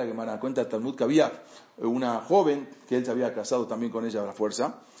 cuenta la Gemara, cuenta el Talmud, que había una joven que él se había casado también con ella a la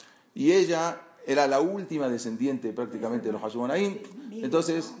fuerza, y ella era la última descendiente prácticamente de los Hashmonaim.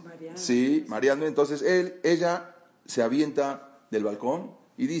 Entonces, sí, Mariano, entonces ella se avienta del balcón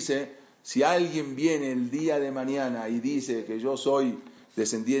y dice, si alguien viene el día de mañana y dice que yo soy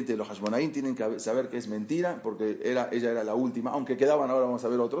descendiente de los Hashmonaim, tienen que saber que es mentira, porque ella era la última, aunque quedaban, ahora vamos a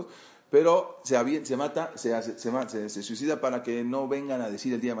ver otros, pero se suicida para que no vengan a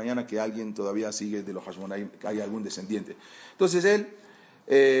decir el día de mañana que alguien todavía sigue de los Hashmonaim, que hay algún descendiente. Entonces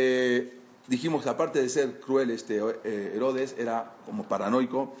él, dijimos que aparte de ser cruel, Herodes era como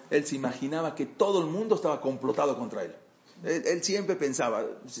paranoico. Él se imaginaba que todo el mundo estaba complotado contra él. Él siempre pensaba,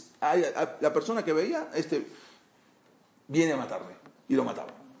 la persona que veía, viene a matarme, y lo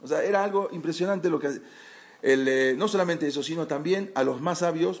mataba. O sea, era algo impresionante lo que no solamente eso, sino también a los más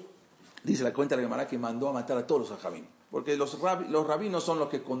sabios, dice la cuenta de la Gemara, que mandó a matar a todos los hajamim, porque los rabinos son los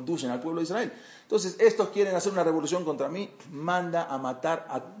que conducen al pueblo de Israel. Entonces, estos quieren hacer una revolución contra mí, manda a matar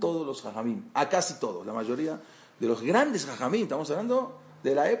a todos los hajamim, a casi todos, la mayoría de los grandes hajamim, estamos hablando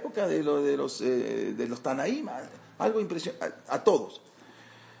de la época de los Tanaim, algo impresionante, a todos.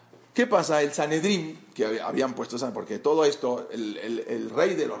 ¿Qué pasa? El Sanedrín, que habían puesto, porque todo esto, el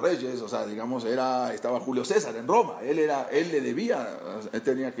rey de los reyes, o sea, digamos, estaba Julio César en Roma, él le debía, él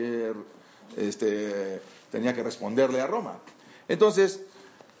tenía que responderle a Roma. Entonces,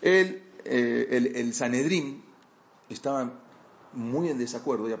 el Sanedrín estaba muy en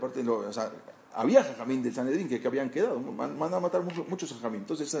desacuerdo, y aparte, había jajamín del Sanedrín que habían quedado, mandaron a matar muchos jajamín.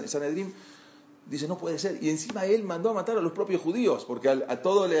 Entonces, el Sanedrín dice, no puede ser. Y encima él mandó a matar a los propios judíos, porque a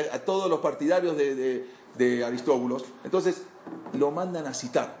todos los partidarios de Aristóbulos. Entonces, lo mandan a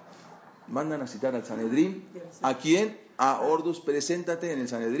citar. Mandan a citar al Sanedrín. ¿A quién? A Ordus, preséntate en el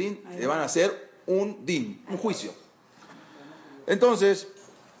Sanedrín. Le van a hacer un juicio. Entonces,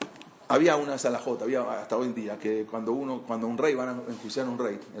 había una salajot, había hasta hoy en día, que cuando un rey, van a enjuiciar a un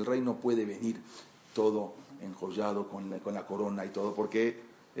rey, el rey no puede venir todo enjollado con la corona y todo, porque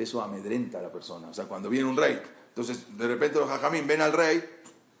eso amedrenta a la persona. O sea, cuando viene un rey, entonces de repente los jajamín ven al rey,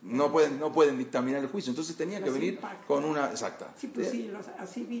 no pueden dictaminar el juicio, entonces tenía que venir con una exacta. Sí, pues sí,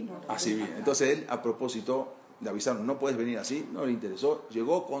 así vino. Así vino. Entonces él, a propósito, le avisaron, no puedes venir así, no le interesó,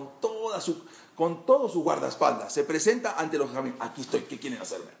 llegó con todo su guardaespaldas, se presenta ante los jajamín, aquí estoy, ¿qué quieren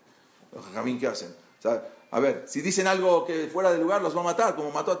hacerme? Los jajamín, ¿qué hacen? O sea, a ver, si dicen algo que fuera de lugar, los va a matar, como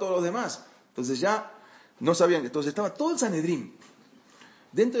mató a todos los demás. Entonces ya no sabían, entonces estaba todo el Sanedrín.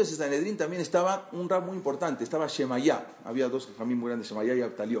 Dentro de ese Sanedrín también estaba un rab muy importante, estaba Shemayá. Había dos jajamín muy grandes, Shemayá y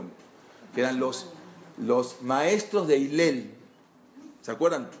Abtalión, que eran los maestros de Hillel. ¿Se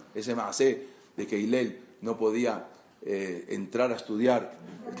acuerdan? Ese maasé de que Hillel no podía entrar a estudiar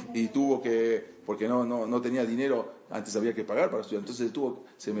y tuvo que, porque no tenía dinero, antes había que pagar para estudiar, entonces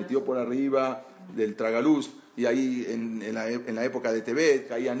se metió por arriba del tragaluz y ahí en la época de Tebet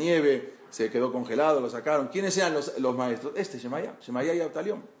caía nieve, se quedó congelado, lo sacaron. ¿Quiénes eran los maestros? Shemayá y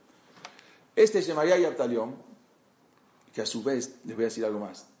Abtalión. Shemayá y Abtalión, que a su vez, les voy a decir algo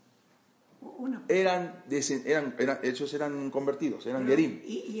más, ellos eran convertidos, eran gerim.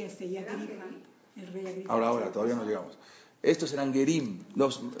 Y Agripa, el rey Agripa. Ahora, todavía no llegamos. Estos eran gerim,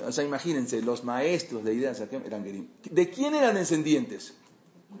 o sea, imagínense, los maestros de Ideas eran gerim. ¿De quién eran descendientes?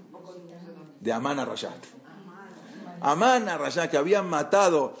 De Amán a-Rashá. Amán a-Rashá, que habían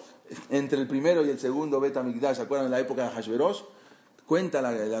matado entre el primero y el segundo Bet HaMikdash, ¿se acuerdan de la época de Hashverosh? Cuenta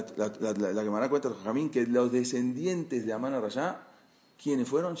la Gemara, cuenta los jajamín, que los descendientes de Amán a-Rashá, ¿quiénes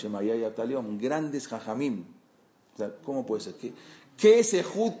fueron? Shemayá y Abtalión, grandes jajamín. O sea, ¿cómo puede ser? ¿Qué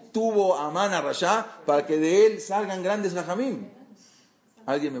sejud tuvo Amán a-Rashá para que de él salgan grandes jajamín?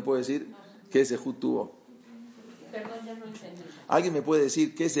 ¿Alguien me puede decir qué sejud tuvo? Perdón, ya no entendí. ¿Alguien me puede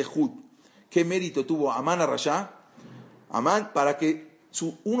decir qué sejud, qué mérito tuvo Amán a-Rashá? Amán, para que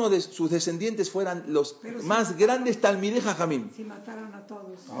uno de sus descendientes fueran los más grandes talmidei jajamim. Si mataron a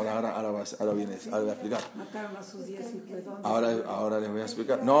todos. Ahora vienes, ahora voy a explicar. Mataron a sus 10 hijos. Ahora les voy a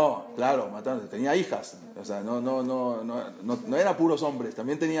explicar. No, claro, mataron, tenía hijas. O sea, no era puros hombres,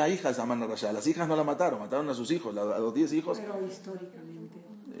 también tenía hijas Amán a-Rashá. Las hijas no las mataron a sus hijos, a los 10 hijos. Pero históricamente.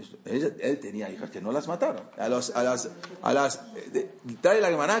 Él tenía hijas que no las mataron. Trae la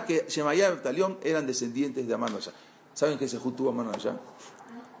Gemara que Shemayá y Abtalión eran descendientes de Amán a-Rashá. ¿Saben qué sejud tuvo Amán a-Rashá?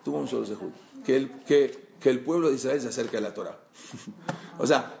 Tuvo un solo sejud, que el pueblo de Israel se acerque a la Torah. O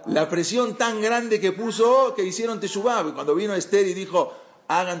sea, la presión tan grande que puso, que hicieron Teshuvá. Cuando vino Esther y dijo,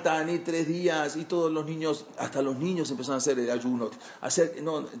 hagan Ta'anit 3 días, y todos los niños, hasta los niños empezaron a hacer el ayuno,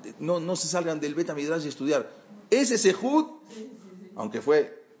 no se salgan del Bet HaMikdash y estudiar. Ese sejud, aunque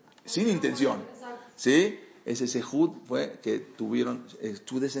fue sin intención, ¿sí? Ese sejud fue que tuvieron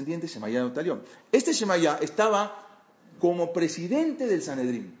sus descendientes, Shemayá y Abtalión. Shemayá estaba como presidente del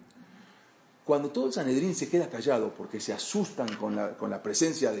Sanedrín. Cuando todo el Sanedrín se queda callado porque se asustan con la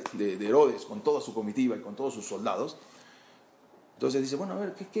presencia de Herodes, con toda su comitiva y con todos sus soldados, entonces dice, bueno, a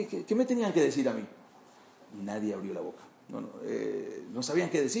ver, ¿qué me tenían que decir a mí? Nadie abrió la boca. No sabían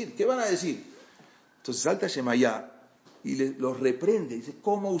qué decir. ¿Qué van a decir? Entonces salta Shemayá y los reprende. Dice,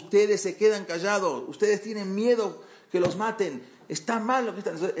 ¿cómo ustedes se quedan callados? Ustedes tienen miedo que los maten. Está mal lo que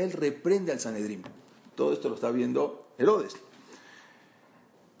están. Entonces, él reprende al Sanedrín. Todo esto lo está viendo Herodes.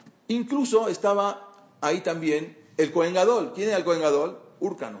 Incluso estaba ahí también el Cohen Gadol. ¿Quién era el Cohen Gadol?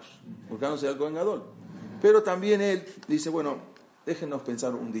 Urcanos. Urcanos era el Cohen Gadol. Pero también él dice, bueno, déjenos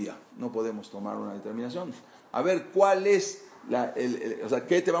pensar un día. No podemos tomar una determinación. A ver, ¿cuál es o sea,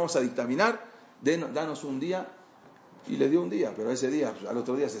 qué te vamos a dictaminar? Danos un día. Y le dio un día, pero ese día, al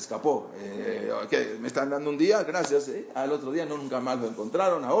otro día se escapó. ¿Qué? ¿Me están dando un día? Gracias. Al otro día nunca más lo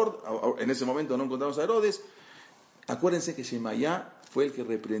encontraron. En ese momento no encontramos a Herodes. Acuérdense que Shemayá fue el que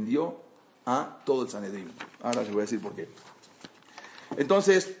reprendió a todo el Sanedrín. Ahora les voy a decir por qué.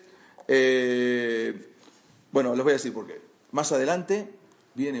 Entonces, bueno, les voy a decir por qué. Más adelante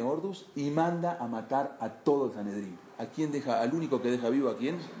viene Ordus y manda a matar a todo el Sanedrín. ¿A quién deja? Al único que deja vivo, ¿a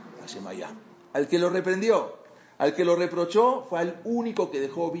quién? A Shemaya. Al que lo reprendió, al que lo reprochó, fue al único que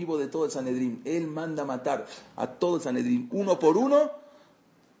dejó vivo de todo el Sanedrín. Él manda a matar a todo el Sanedrín, uno por uno.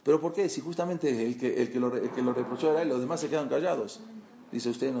 ¿Pero por qué? Si justamente el que lo reprochó era él, los demás se quedan callados. Dice,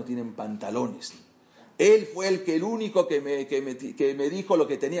 ustedes no tienen pantalones. Él fue el único que me dijo lo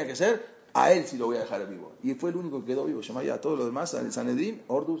que tenía que hacer. A él sí lo voy a dejar vivo. Y fue el único que quedó vivo. Shemaya, a todos los demás, al Sanedrín,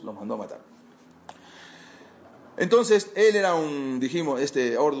 Ordus los mandó a matar. Entonces, él era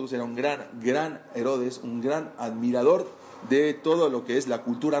Ordus era un gran Herodes, un gran admirador de todo lo que es la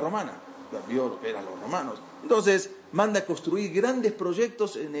cultura romana. Vio lo que eran los romanos. Entonces, manda a construir grandes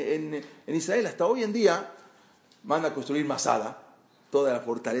proyectos en Israel. Hasta hoy en día, manda a construir Masada. Toda la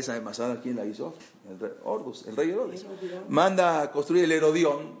fortaleza de Masada, ¿quién la hizo? Ordus, el rey Herodes. Manda a construir el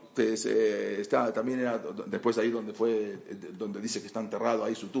Herodión, que también era después ahí donde dice que está enterrado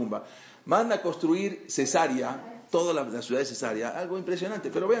ahí su tumba. Manda a construir Cesarea, toda la ciudad de Cesarea, algo impresionante.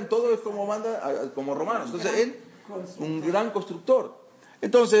 Pero vean, todo es como romanos. Entonces él, un gran constructor.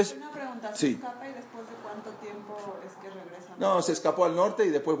 Entonces, una pregunta, sí. ¿escapa y después de cuánto tiempo es que regresa? No, se escapó al norte y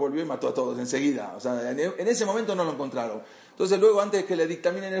después volvió y mató a todos enseguida. O sea, en ese momento no lo encontraron. Entonces luego, antes de que le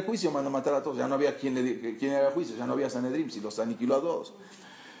dictaminen el juicio, mandó a matar a todos. Ya no había quien era el juicio, ya no había Sanedrim, si los aniquiló a todos.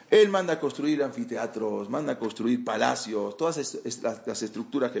 Él manda a construir anfiteatros, manda a construir palacios, todas las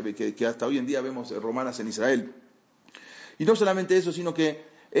estructuras que hasta hoy en día vemos romanas en Israel. Y no solamente eso, sino que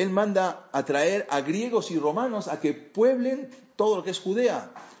él manda a traer a griegos y romanos a que pueblen todo lo que es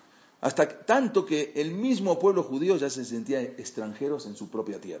Judea. Hasta tanto que el mismo pueblo judío ya se sentía extranjeros en su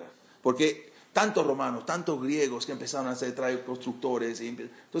propia tierra. Porque tantos romanos, tantos griegos que empezaron a traer constructores.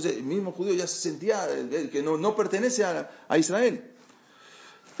 Entonces el mismo judío ya se sentía que no pertenece a Israel.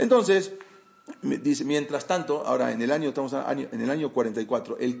 Entonces, dice, mientras tanto, ahora estamos en el año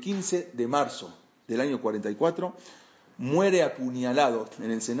 44, el 15 de marzo del año 44, muere apuñalado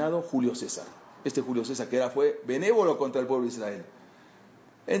en el Senado Julio César. Este Julio César fue benévolo contra el pueblo de Israel.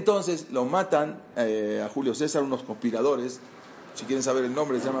 Entonces lo matan a Julio César unos conspiradores. Si quieren saber el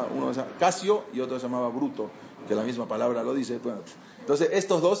nombre, uno se llama Casio y otro se llamaba Bruto, que la misma palabra lo dice. Bueno, entonces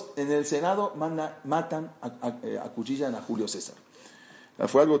estos dos en el Senado matan, acuchillan a Julio César.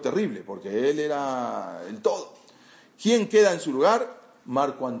 Fue algo terrible, porque él era el todo. ¿Quién queda en su lugar?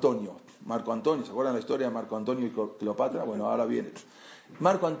 Marco Antonio. Marco Antonio, ¿se acuerdan la historia de Marco Antonio y Cleopatra? Bueno, ahora viene.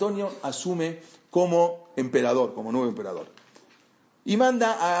 Marco Antonio asume como emperador, como nuevo emperador. Y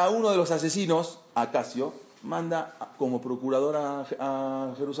manda a uno de los asesinos, a Casio, manda como procurador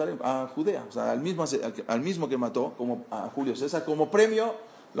a Jerusalén, a Judea. O sea, al mismo que mató, como a Julio César, como premio,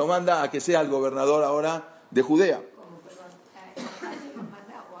 lo manda a que sea el gobernador ahora de Judea.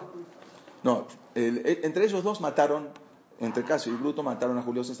 No, entre ellos dos mataron, entre Casio y Bruto mataron a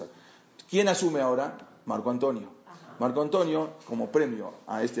Julio César. ¿Quién asume ahora? Marco Antonio. Marco Antonio, como premio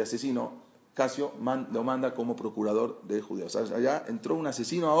a este asesino, Casio lo manda como procurador de Judea. O sea, allá entró un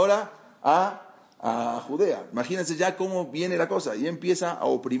asesino ahora a Judea. Imagínense ya cómo viene la cosa. Y empieza a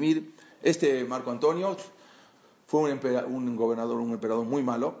oprimir. Marco Antonio fue un gobernador, un emperador muy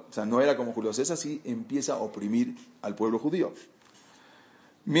malo. O sea, no era como Julio César, sí empieza a oprimir al pueblo judío.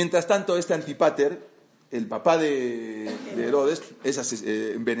 Mientras tanto, Antipater, el papá de Herodes, es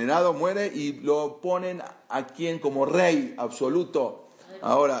envenenado, muere y lo ponen a quien como rey absoluto,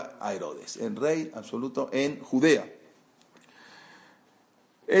 ahora a Herodes, el rey absoluto en Judea.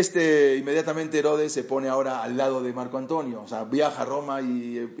 Inmediatamente Herodes se pone ahora al lado de Marco Antonio, o sea, viaja a Roma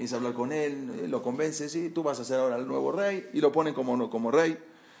y empieza a hablar con él, lo convence, sí, tú vas a ser ahora el nuevo rey, y lo ponen como rey.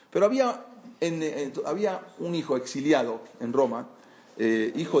 Pero había un hijo exiliado en Roma,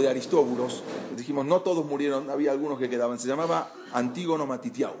 hijo de Aristóbulos. Dijimos, no todos murieron, había algunos que quedaban. Se llamaba Antígono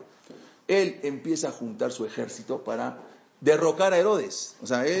Matitiau. Él empieza a juntar su ejército para derrocar a Herodes. O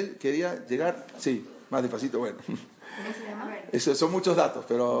sea, él quería llegar, sí, más despacito, bueno. Eso son muchos datos,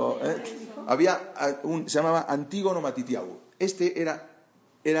 pero se llamaba Antígono Matitiau.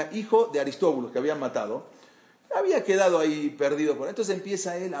 Era hijo de Aristóbulos, que habían matado. Había quedado ahí perdido por él. Entonces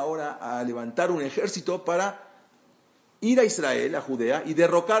empieza él ahora a levantar un ejército para ir a Israel, a Judea, y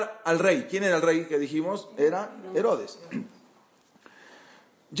derrocar al rey. ¿Quién era el rey que dijimos? Era Herodes.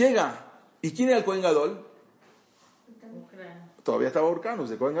 Llega. ¿Y quién era el Cohen Gadol? Todavía estaba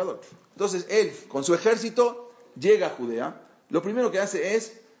Hurcanus, de Cohen Gadol. Entonces él, con su ejército, llega a Judea. Lo primero que hace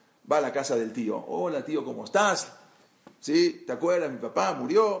va a la casa del tío. Hola tío, ¿cómo estás? ¿Sí? ¿Te acuerdas? Mi papá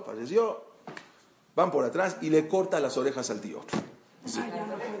murió, falleció. Van por atrás y le corta las orejas al tío. Sí. Ya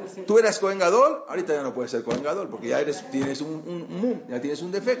no puede ser. Tú eras Cohen Gadol, ahorita ya no puedes ser Cohen Gadol, porque ya tienes ya tienes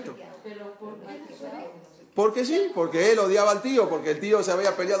un defecto. Pero ¿por qué? Porque sí, porque él odiaba al tío, porque el tío se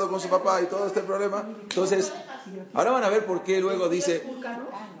había peleado con su papá y todo este problema. Entonces, ahora van a ver por qué luego dice,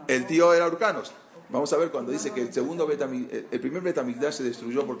 el tío era Urcanos. Vamos a ver cuando dice que el primer Betamigdash se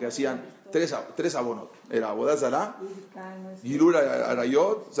destruyó porque hacían tres abonot. Era Abodá Zará, Gilur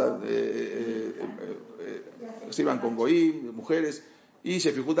Arayot, o sea, se iban con Goim, mujeres, y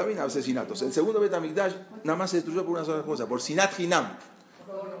Shefijut Damin, asesinatos. El segundo Betamigdash nada más se destruyó por una sola cosa, por Sinat Hinam.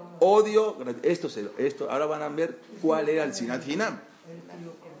 Odio, esto, ahora van a ver cuál era el Sinat Hinam.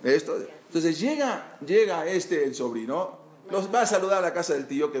 Entonces llega el sobrino, los va a saludar a la casa del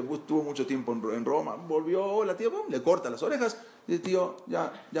tío que tuvo mucho tiempo en Roma, volvió, hola tío, le corta las orejas, y el tío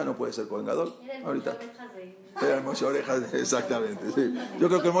ya no puede ser Cohen Gadol. Ahorita era el Mocha Orejas, exactamente. Sí. Yo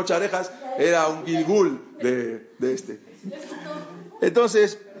creo que el Mocha Orejas era un Gilgul de este.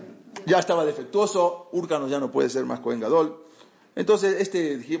 Entonces, ya estaba defectuoso, Urcanos ya no puede ser más Cohen Gadol. Entonces,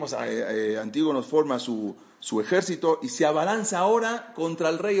 dijimos, Antígonos forma su ejército y se abalanza ahora contra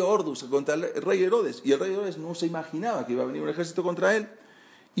el rey Ordus, contra el rey Herodes. Y el rey Herodes no se imaginaba que iba a venir un ejército contra él.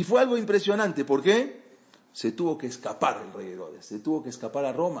 Y fue algo impresionante. ¿Por qué? Se tuvo que escapar el rey Herodes, se tuvo que escapar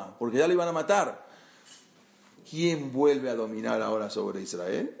a Roma, porque ya lo iban a matar. ¿Quién vuelve a dominar ahora sobre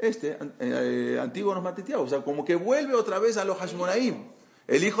Israel? Antígonos Matitiao, o sea, como que vuelve otra vez a los Hashmonaim,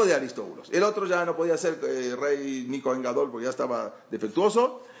 el hijo de Aristóbulos. El otro ya no podía ser rey ni Cohen Gadol porque ya estaba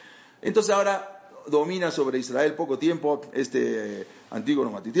defectuoso. Entonces ahora domina sobre Israel poco tiempo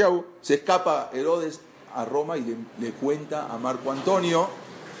Antígonos Matitiao. Se escapa Herodes a Roma y le cuenta a Marco Antonio,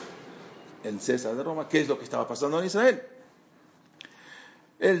 el César de Roma, qué es lo que estaba pasando en Israel.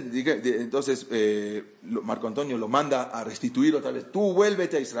 Entonces Marco Antonio lo manda a restituir otra vez. Tú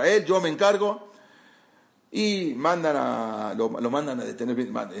vuélvete a Israel, yo me encargo. Y lo mandan a detener.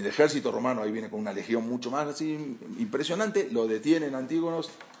 El ejército romano ahí viene con una legión mucho más así impresionante. Lo detienen Antígonos,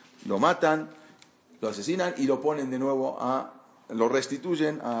 lo matan, lo asesinan y lo ponen de nuevo lo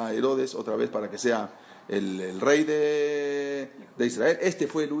restituyen a Herodes otra vez para que sea el rey de Israel. Este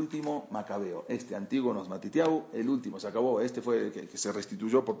fue el último macabeo, Antígonos Matitiau, el último, se acabó. Este fue el que se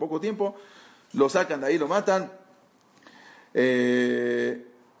restituyó por poco tiempo. Lo sacan de ahí, lo matan.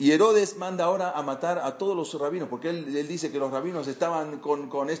 Y Herodes manda ahora a matar a todos los rabinos, porque él dice que los rabinos estaban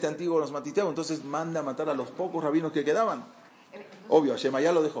con Antígonos Matitiau, entonces manda a matar a los pocos rabinos que quedaban. Obvio,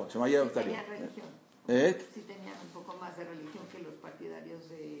 Shemayá lo dejó, Shemayá estaría. Sí tenían un poco más de religión que los partidarios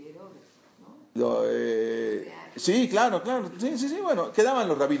de Herodes, ¿no? Sí, claro, sí, bueno, quedaban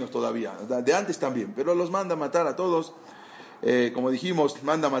los rabinos todavía, de antes también, pero los manda a matar a todos. Como dijimos,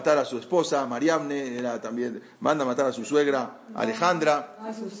 manda a matar a su esposa, Mariamne, manda a matar a su suegra, Alejandra.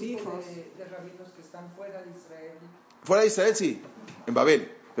 A sus hijos. De rabinos que están fuera de Israel. Fuera de Israel, sí, en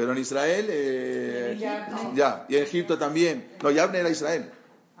Babel, pero en Israel, ya, y en Egipto también. No, Yavne era Israel.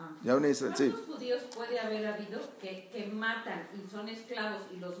 Yavne era Israel, sí. ¿Cuántos judíos puede haber habido que matan y son esclavos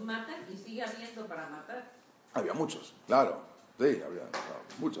y los matan y sigue habiendo para matar? Había muchos, claro. Sí, había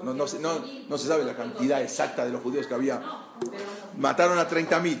muchos. No se sabe la cantidad exacta de los judíos que había. Mataron a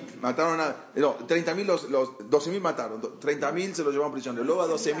 30.000. 30.000 los 12.000 mataron. 30.000 se los llevaron prisioneros. Luego a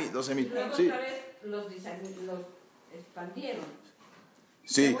 12.000. Luego Sí. otra vez los expandieron.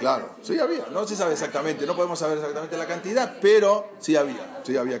 Sí, claro. Sí había. No se sabe exactamente. No podemos saber exactamente la cantidad, pero sí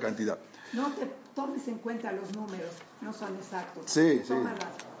había cantidad. No te tomes en cuenta los números, no son exactos. Sí. Toma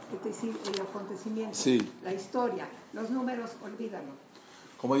el acontecimiento, sí. La historia, los números, olvídalo.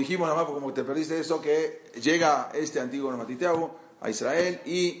 Como dijimos, nada más, como te perdiste eso, que llega Antígonos Matitiau a Israel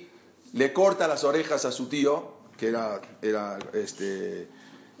y le corta las orejas a su tío, que era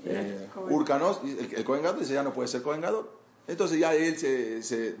Urcanos, el Cohen Gadol, dice ya no puede ser Cohen Gadol. Entonces ya él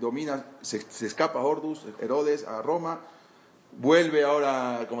se domina, se escapa a Herodes, a Roma. Vuelve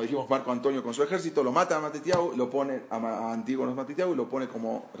ahora, como dijimos, Marco Antonio con su ejército, lo mata a Matitiau, lo pone a Antígonos Matitiau y lo pone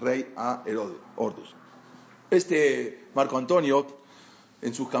como rey a Herodes, Ordus. Marco Antonio,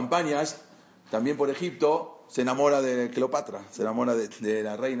 en sus campañas, también por Egipto, se enamora de Cleopatra, se enamora de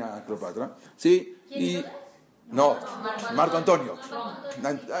la reina Cleopatra. ¿Sí? ¿Quién? No, Marco Antonio.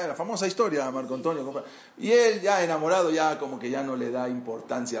 La famosa historia de Marco Antonio. Y él ya enamorado, ya como que ya no le da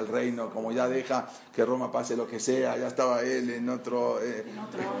importancia al reino, como ya deja que Roma pase lo que sea, ya estaba él en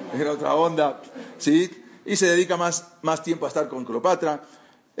otra onda, ¿sí? Y se dedica más tiempo a estar con Cleopatra.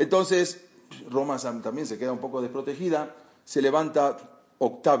 Entonces, Roma también se queda un poco desprotegida, se levanta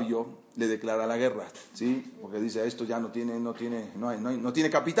Octavio, le declara la guerra, ¿sí? Porque dice, esto ya no tiene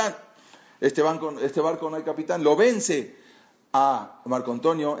capitán. Este barco no hay capitán, lo vence a Marco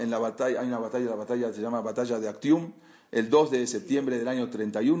Antonio en la batalla. Hay una batalla, la batalla se llama Batalla de Actium, el 2 de septiembre del año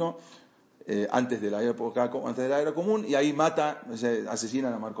 31, antes de la era común, y ahí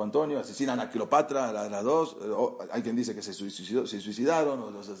asesinan a Marco Antonio, asesinan a Cleopatra, a las dos. Hay quien dice que se suicidaron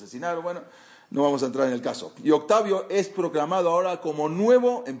o los asesinaron. Bueno, no vamos a entrar en el caso. Y Octavio es proclamado ahora como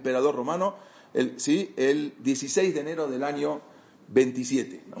nuevo emperador romano, el 16 de enero del año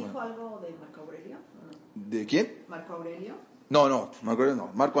 27. ¿Dijo algo de Marco Aurelio? ¿De quién? ¿Marco Aurelio? No,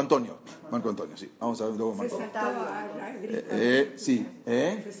 Marco Antonio, sí. Vamos a ver luego Marco. Se saltó a Agripa. Sí.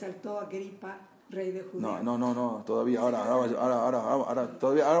 Se saltó a Agripa, rey de Judea. No, todavía, ahora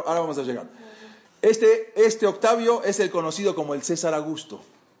vamos a llegar. Este Octavio es el conocido como el César Augusto,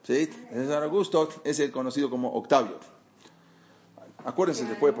 ¿sí? El César Augusto es el conocido como Octavio. Acuérdense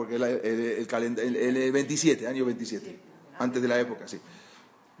después, porque el 27, año 27, antes de la época, sí.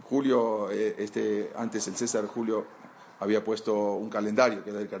 Julio, antes el César Julio había puesto un calendario,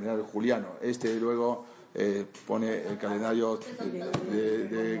 que era el calendario juliano. Luego pone el calendario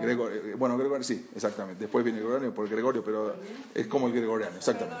de Gregorio. Bueno, Gregorio, sí, exactamente. Después viene Gregorio por Gregorio, pero es como el gregoriano,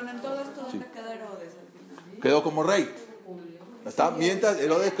 exactamente. Perdón, todo esto Sí. quedó Herodes al final. Quedó como rey. Mientras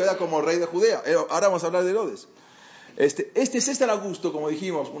Herodes queda como rey de Judea. Ahora vamos a hablar de Herodes. Este César Augusto, como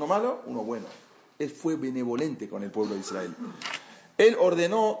dijimos, uno malo, uno bueno. Él fue benevolente con el pueblo de Israel. Él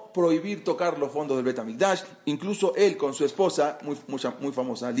ordenó prohibir tocar los fondos del Bet HaMikdash. Incluso él con su esposa, muy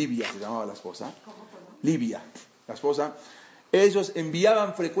famosa, Livia se llamaba la esposa. Livia, la esposa. Ellos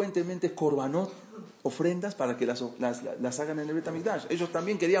enviaban frecuentemente korbanot, ofrendas, para que las hagan en el Bet HaMikdash. Ellos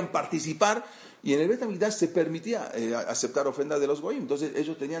también querían participar, y en el Bet HaMikdash se permitía aceptar ofrendas de los goyim. Entonces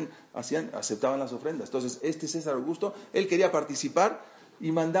ellos aceptaban las ofrendas. Entonces César Augusto, él quería participar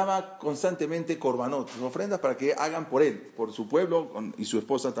y mandaba constantemente korbanot, ofrendas, para que hagan por él, por su pueblo, y su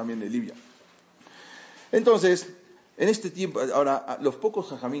esposa también de Libia. Entonces, en este tiempo, ahora, los pocos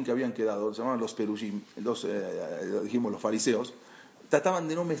jajamín que habían quedado, se llamaban los perushim, los fariseos, trataban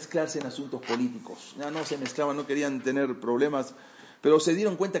de no mezclarse en asuntos políticos. Ya no se mezclaban, no querían tener problemas, pero se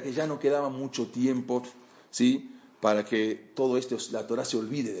dieron cuenta que ya no quedaba mucho tiempo, ¿sí?, para que todo esto, la Torah, se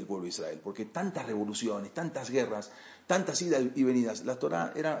olvide del pueblo de Israel, porque tantas revoluciones, tantas guerras, tantas idas y venidas, la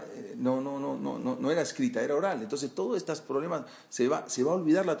Torah no era escrita, era oral. Entonces todos estos problemas se va a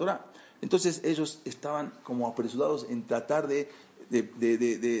olvidar la Torah. Entonces ellos estaban como apresurados en tratar de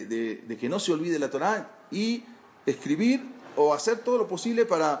que no se olvide la Torah, y escribir o hacer todo lo posible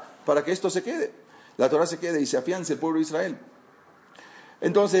para que esto se quede, la Torah se quede y se afiance el pueblo de Israel.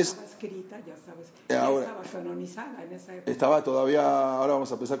 Entonces, Estaba escrita, ya sabes, ahora, estaba canonizada en esa época. estaba todavía, ahora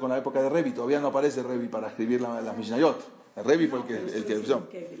vamos a empezar con la época de Revi, todavía no aparece Revi para escribir las Mishnayot. El Revi fue el que usó.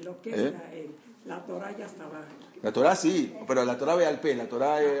 Lo que era la Torah ya estaba. La Torah sí, pero la Torah al la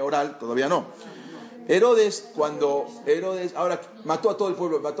Torah oral todavía no. Herodes ahora mató a todo el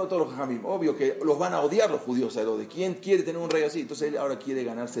pueblo, mató a todos los jajamim. Obvio que los van a odiar los judíos a Herodes. ¿Quién quiere tener un rey así? Entonces él ahora quiere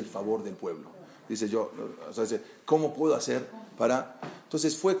ganarse el favor del pueblo. Dice ¿cómo puedo hacer para...?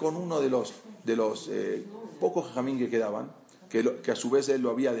 Entonces fue con uno de los pocos jajamín que quedaban, que a su vez él lo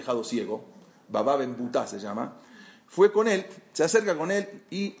había dejado ciego, Babá Ben Butá se llama. Fue con él, se acerca con él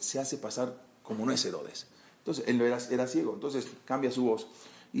y se hace pasar como no es Herodes. Entonces él era ciego, entonces cambia su voz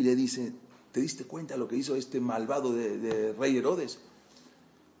y le dice: ¿te diste cuenta de lo que hizo este malvado de Rey Herodes?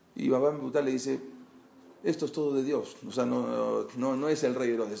 Y Babá Ben Butá le dice: esto es todo de Dios, o sea, no es el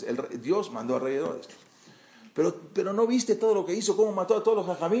Rey Herodes, Dios mandó al Rey Herodes. Pero no viste todo lo que hizo, cómo mató a todos los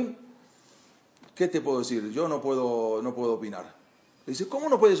jajamim. ¿Qué te puedo decir? Yo no puedo opinar. Le dice: ¿cómo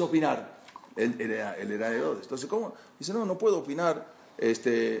no puedes opinar? Él era Herodes. Entonces, ¿cómo? Dice: no puedo opinar.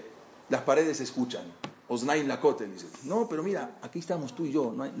 Las paredes escuchan. Osnaim Lakote, dice. No, pero mira, aquí estamos tú y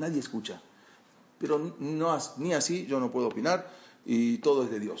yo, nadie escucha. Pero ni así yo no puedo opinar, y todo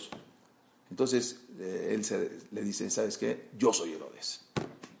es de Dios. Entonces él le dice: ¿sabes qué? Yo soy Herodes.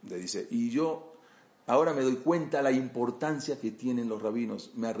 Le dice: y yo ahora me doy cuenta la importancia que tienen los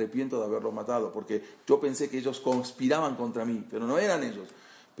rabinos. Me arrepiento de haberlos matado, porque yo pensé que ellos conspiraban contra mí, pero no eran ellos.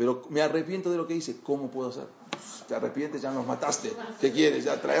 Pero me arrepiento de lo que hice. ¿Cómo puedo hacer? Te arrepientes, ya nos mataste. ¿Qué quieres?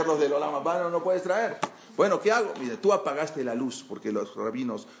 ¿Ya traerlos del Olam Haba? No puedes traer. Bueno, ¿qué hago? Mira, tú apagaste la luz, porque los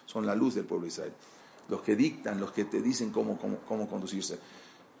rabinos son la luz del pueblo de Israel. Los que dictan, los que te dicen cómo conducirse.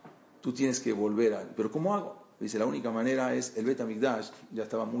 Tú tienes que volver a... ¿Pero cómo hago? Dice: la única manera es el Bet HaMikdash. Ya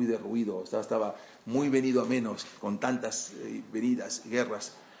estaba muy derruido, estaba muy venido a menos, con tantas venidas,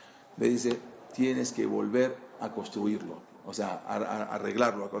 guerras. Le dice: tienes que volver a construirlo, o sea, a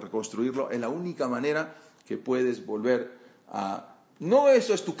arreglarlo, a reconstruirlo. Es la única manera que puedes volver a... No,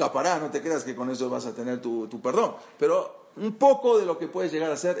 eso es tu capará, no te creas que con eso vas a tener tu perdón, pero un poco de lo que puedes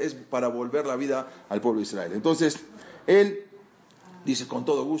llegar a hacer es para volver la vida al pueblo de Israel. Entonces, él dice: con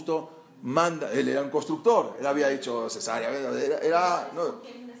todo gusto, manda, él era un constructor, él había hecho cesárea, ¿Con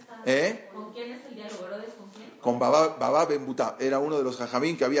quién es el diálogo? ¿Herodes con quién? con Babá Ben Butá, era uno de los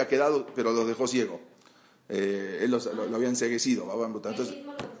jajamín que había quedado, pero los dejó ciego. Él lo había enceguecido, Babá Ben Butá. Entonces,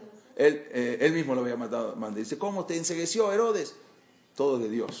 él mismo lo había matado. Dice, ¿cómo te encegueció Herodes? Todo de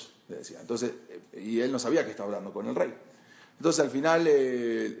Dios, le decía. Entonces, y él no sabía que estaba hablando con el rey. Entonces, al final,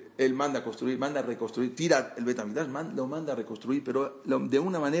 él manda a construir, manda a reconstruir, tira el Betamigdash, lo manda a reconstruir, pero de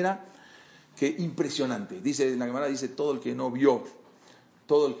una manera que impresionante. Dice, en la Gemara dice, todo el que no vio,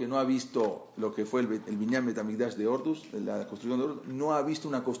 todo el que no ha visto lo que fue el Binyan Betamigdash de Ordus, la construcción de Ordus, no ha visto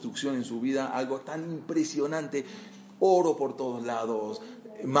una construcción en su vida, algo tan impresionante, oro por todos lados,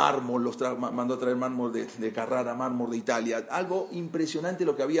 mármol, mandó a traer mármol de Carrara, mármol de Italia, algo impresionante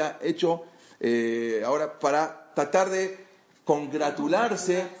lo que había hecho ahora para tratar de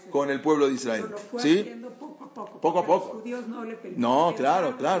congratularse con el pueblo de Israel. Pero lo fue ¿Sí? haciendo poco a poco. Poco a poco. Los judíos no le permitían. No,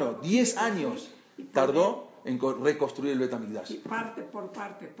 claro. 10 años tardó en reconstruir el Betamigdash. Y parte por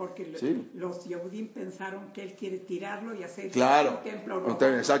parte, porque Sí. los Yehudim pensaron que él quiere tirarlo y hacer Claro, un templo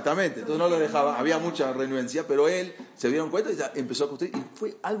romano. exactamente. Entonces no lo dejaba, había mucha renuencia, pero él se dieron cuenta y ya empezó a construir. Y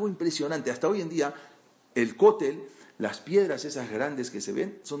fue algo impresionante. Hasta hoy en día, el cótel, las piedras esas grandes que se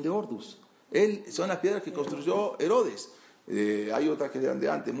ven, son de Ordus. Son las piedras que construyó Herodes. Hay otras que eran de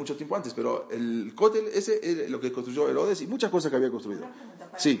antes, mucho tiempo antes, pero el cótel ese es lo que construyó Herodes y muchas cosas que había construido. Una pregunta,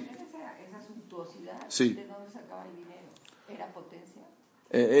 para Sí. tener esa suntuosidad, Sí. ¿de dónde sacaba el dinero? ¿Era potencia?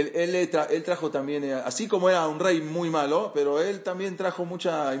 Él trajo también, así como era un rey muy malo, pero él también trajo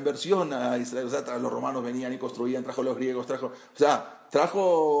mucha inversión a Israel. O sea, los romanos venían y construían, trajo los griegos, trajo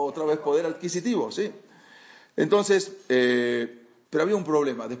otra vez poder adquisitivo, ¿sí? Entonces, pero había un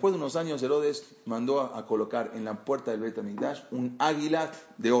problema. Después de unos años, Herodes mandó a colocar en la puerta del Betamigdash un águila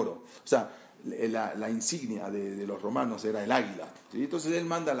de oro. O sea, la insignia de los romanos era el águila, ¿sí? Entonces él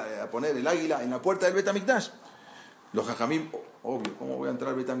manda a poner el águila en la puerta del Betamigdash. Los jajamim, obvio, ¿cómo voy a entrar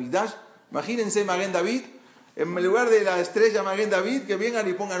al Betamigdash? Imagínense Maguen David, en lugar de la estrella Maguen David, que vengan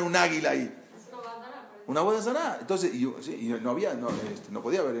y pongan un águila ahí. Una boda saná. Entonces, y no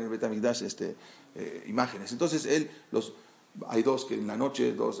podía haber en el Betamigdash imágenes. Entonces hay dos que en la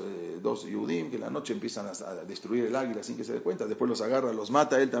noche, dos Yehudim, que en la noche empiezan a destruir el águila sin que se dé cuenta. Después los agarra, los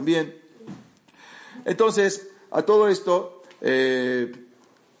mata él también. Entonces, a todo esto,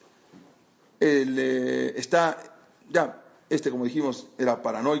 como dijimos, era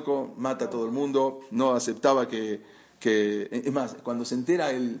paranoico, mata a todo el mundo, no aceptaba que es más, cuando se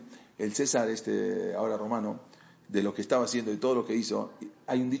entera el César, ahora romano, de lo que estaba haciendo y todo lo que hizo,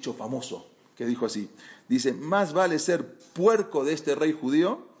 hay un dicho famoso que dijo así, dice, más vale ser puerco de este rey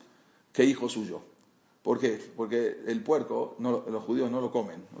judío que hijo suyo. ¿Por qué? Porque el puerco, los judíos no lo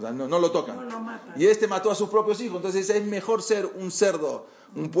comen, o sea, no lo tocan. No lo matan. Y mató a sus propios hijos, entonces es mejor ser un cerdo,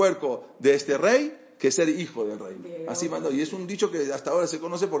 un puerco de este rey, que ser hijo del rey. Así mandó, y es un dicho que hasta ahora se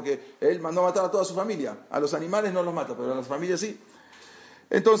conoce porque él mandó a matar a toda su familia. A los animales no los mata, pero a las familias sí.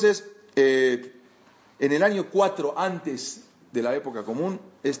 Entonces, en el año 4 antes de la época común,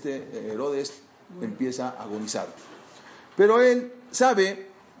 Herodes empieza a agonizar. Pero él sabe,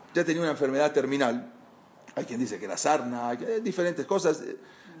 ya tenía una enfermedad terminal, hay quien dice que era sarna, diferentes cosas,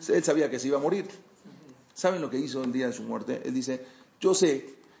 él sabía que se iba a morir. ¿Saben lo que hizo el día de su muerte? Él dice, yo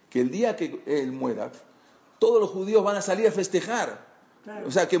sé que el día que él muera, todos los judíos van a salir a festejar. Claro.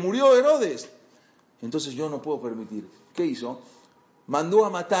 O sea, que murió Herodes. Entonces yo no puedo permitir. ¿Qué hizo? Mandó a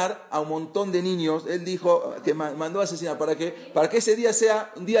matar a un montón de niños. Él dijo que mandó a asesinar para que ese día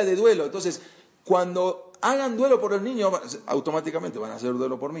sea un día de duelo. Entonces, cuando hagan duelo por los niños, automáticamente van a hacer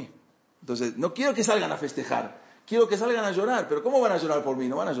duelo por mí. Entonces, no quiero que salgan a festejar, quiero que salgan a llorar. Pero ¿cómo van a llorar por mí?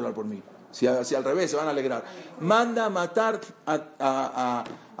 No van a llorar por mí. Si al revés, se van a alegrar. Manda a matar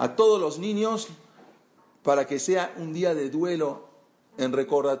a todos los niños para que sea un día de duelo en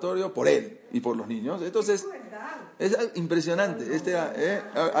recordatorio por él y por los niños. Entonces, es impresionante.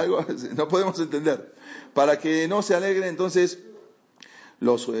 Algo no podemos entender. Para que no se alegren, entonces,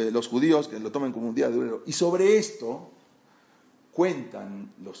 los judíos, que lo tomen como un día de duelo. Y sobre esto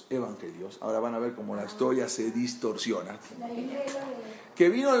cuentan los evangelios. Ahora van a ver cómo la historia se distorsiona. Que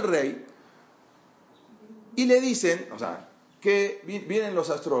vino el rey y le dicen, o sea, que vienen los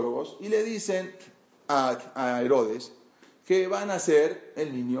astrólogos y le dicen a Herodes que van a ser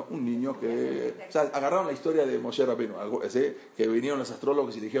un niño que, o sea, agarraron la historia de Moshe Rabbeinu, que vinieron los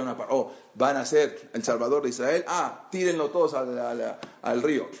astrólogos y dijeron, van a ser el Salvador de Israel, tírenlo todos al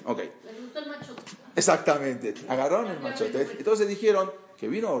río, ok. Les gustó el machote. Exactamente, agarraron el machote, entonces dijeron que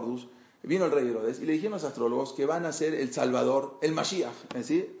vino Ordus, vino el rey Herodes, y le dijeron los astrólogos que van a ser el Salvador, el Mashiach,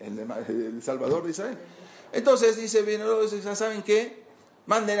 ¿sí? El Salvador de Israel. Entonces dice, bien Herodes, ¿saben qué?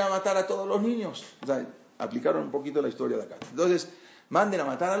 manden a matar a todos los niños. O sea, aplicaron un poquito la historia de acá. Entonces, manden a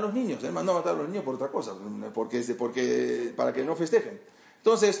matar a los niños. Él mandó a matar a los niños por otra cosa, porque para que no festejen.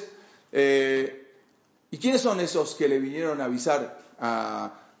 Entonces, ¿y quiénes son esos que le vinieron a avisar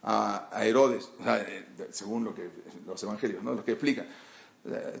a Herodes? O sea, según los evangelios, ¿no? Los que explican.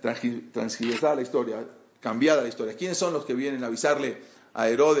 Transgiversada la historia, cambiada la historia. ¿Quiénes son los que vienen a avisarle a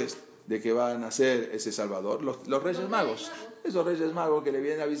Herodes de que van a ser ese Salvador? Los Reyes Magos. Esos Reyes Magos que le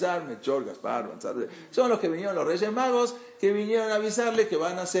vienen a avisar, Melchor, Gaspar, Baltasar, son los que vinieron, los Reyes Magos que vinieron a avisarle que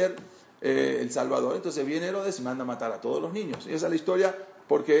van a ser el Salvador. Entonces viene Herodes y manda a matar a todos los niños. Y esa es la historia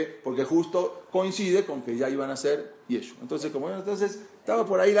porque justo coincide con que ya iban a ser Yeshua. Entonces, estaba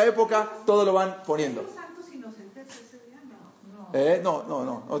por ahí la época, todo lo van poniendo.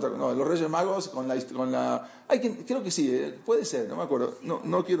 No, los Reyes Magos creo que sí, puede ser, no me acuerdo,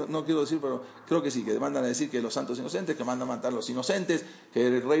 no quiero decir, pero creo que sí, que mandan a decir que los santos inocentes, que mandan a matar a los inocentes, que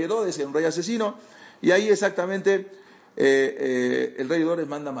el rey Herodes es un rey asesino, y ahí exactamente el rey Herodes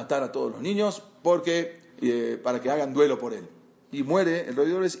manda a matar a todos los niños para que hagan duelo por él, y muere el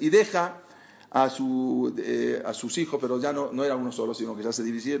rey Herodes y deja a sus hijos, pero ya no era uno solo, sino que ya se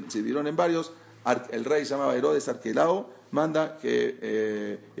dividieron en varios. El rey se llamaba Herodes Arquelao, manda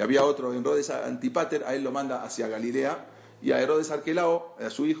y había otro, Herodes Antipater, a él lo manda hacia Galilea, y a Herodes Arquelao, a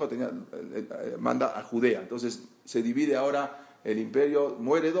su hijo, manda a Judea. Entonces se divide ahora el imperio,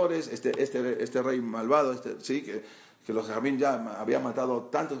 muere Herodes, este rey malvado, que los Jamín ya había matado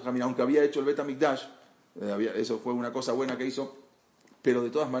tantos Jamín, aunque había hecho el Bet HaMikdash, eso fue una cosa buena que hizo, pero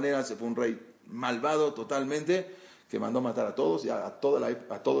de todas maneras fue un rey malvado totalmente, que mandó matar a todos, ya a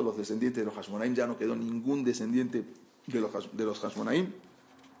todos los descendientes de los Hashmonaim, ya no quedó ningún descendiente de los Hashmonaim,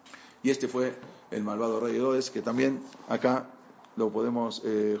 y este fue el malvado rey Herodes, que también acá lo podemos,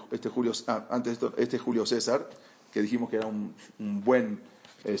 este Julio César, que dijimos que era un buen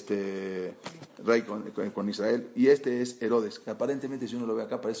rey con Israel, y este es Herodes, que aparentemente si uno lo ve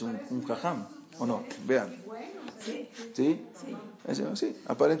acá parece un jajam, ¿o no? Vean. ¿Sí? Sí,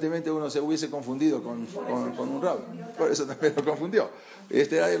 aparentemente uno se hubiese confundido con un rabbi, por eso también lo confundió.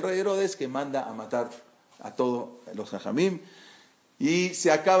 Este era el rey Herodes que manda a matar a todos los jajamim, y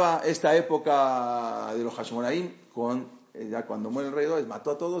se acaba esta época de los Hashmonaim ya cuando muere el rey Herodes,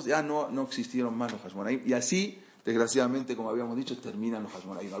 mató a todos, ya no existieron más los Hashmonaim, y así, desgraciadamente, como habíamos dicho, terminan los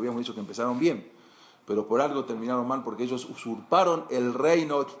Hashmonaim. Habíamos dicho que empezaron bien, pero por algo terminaron mal, porque ellos usurparon el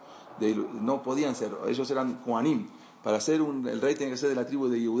reino. No podían ser, ellos eran Juanim. Para ser el rey tenía que ser de la tribu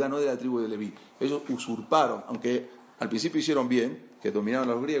de Yehudá, no de la tribu de Leví. Ellos usurparon, aunque al principio hicieron bien, que dominaron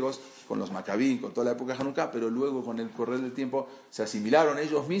a los griegos con los Macabí, con toda la época de Hanukkah, pero luego con el correr del tiempo se asimilaron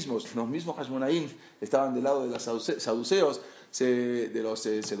ellos mismos. Los mismos Hashmonaim estaban del lado de los saduceos, de los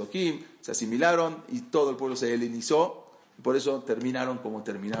sedoquim, se asimilaron y todo el pueblo se helenizó. Por eso terminaron como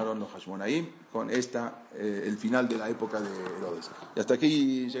terminaron los Hashmonaim, con el final de la época de Herodes. Y hasta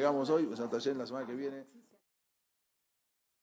aquí llegamos hoy, Santa Yen, la semana que viene.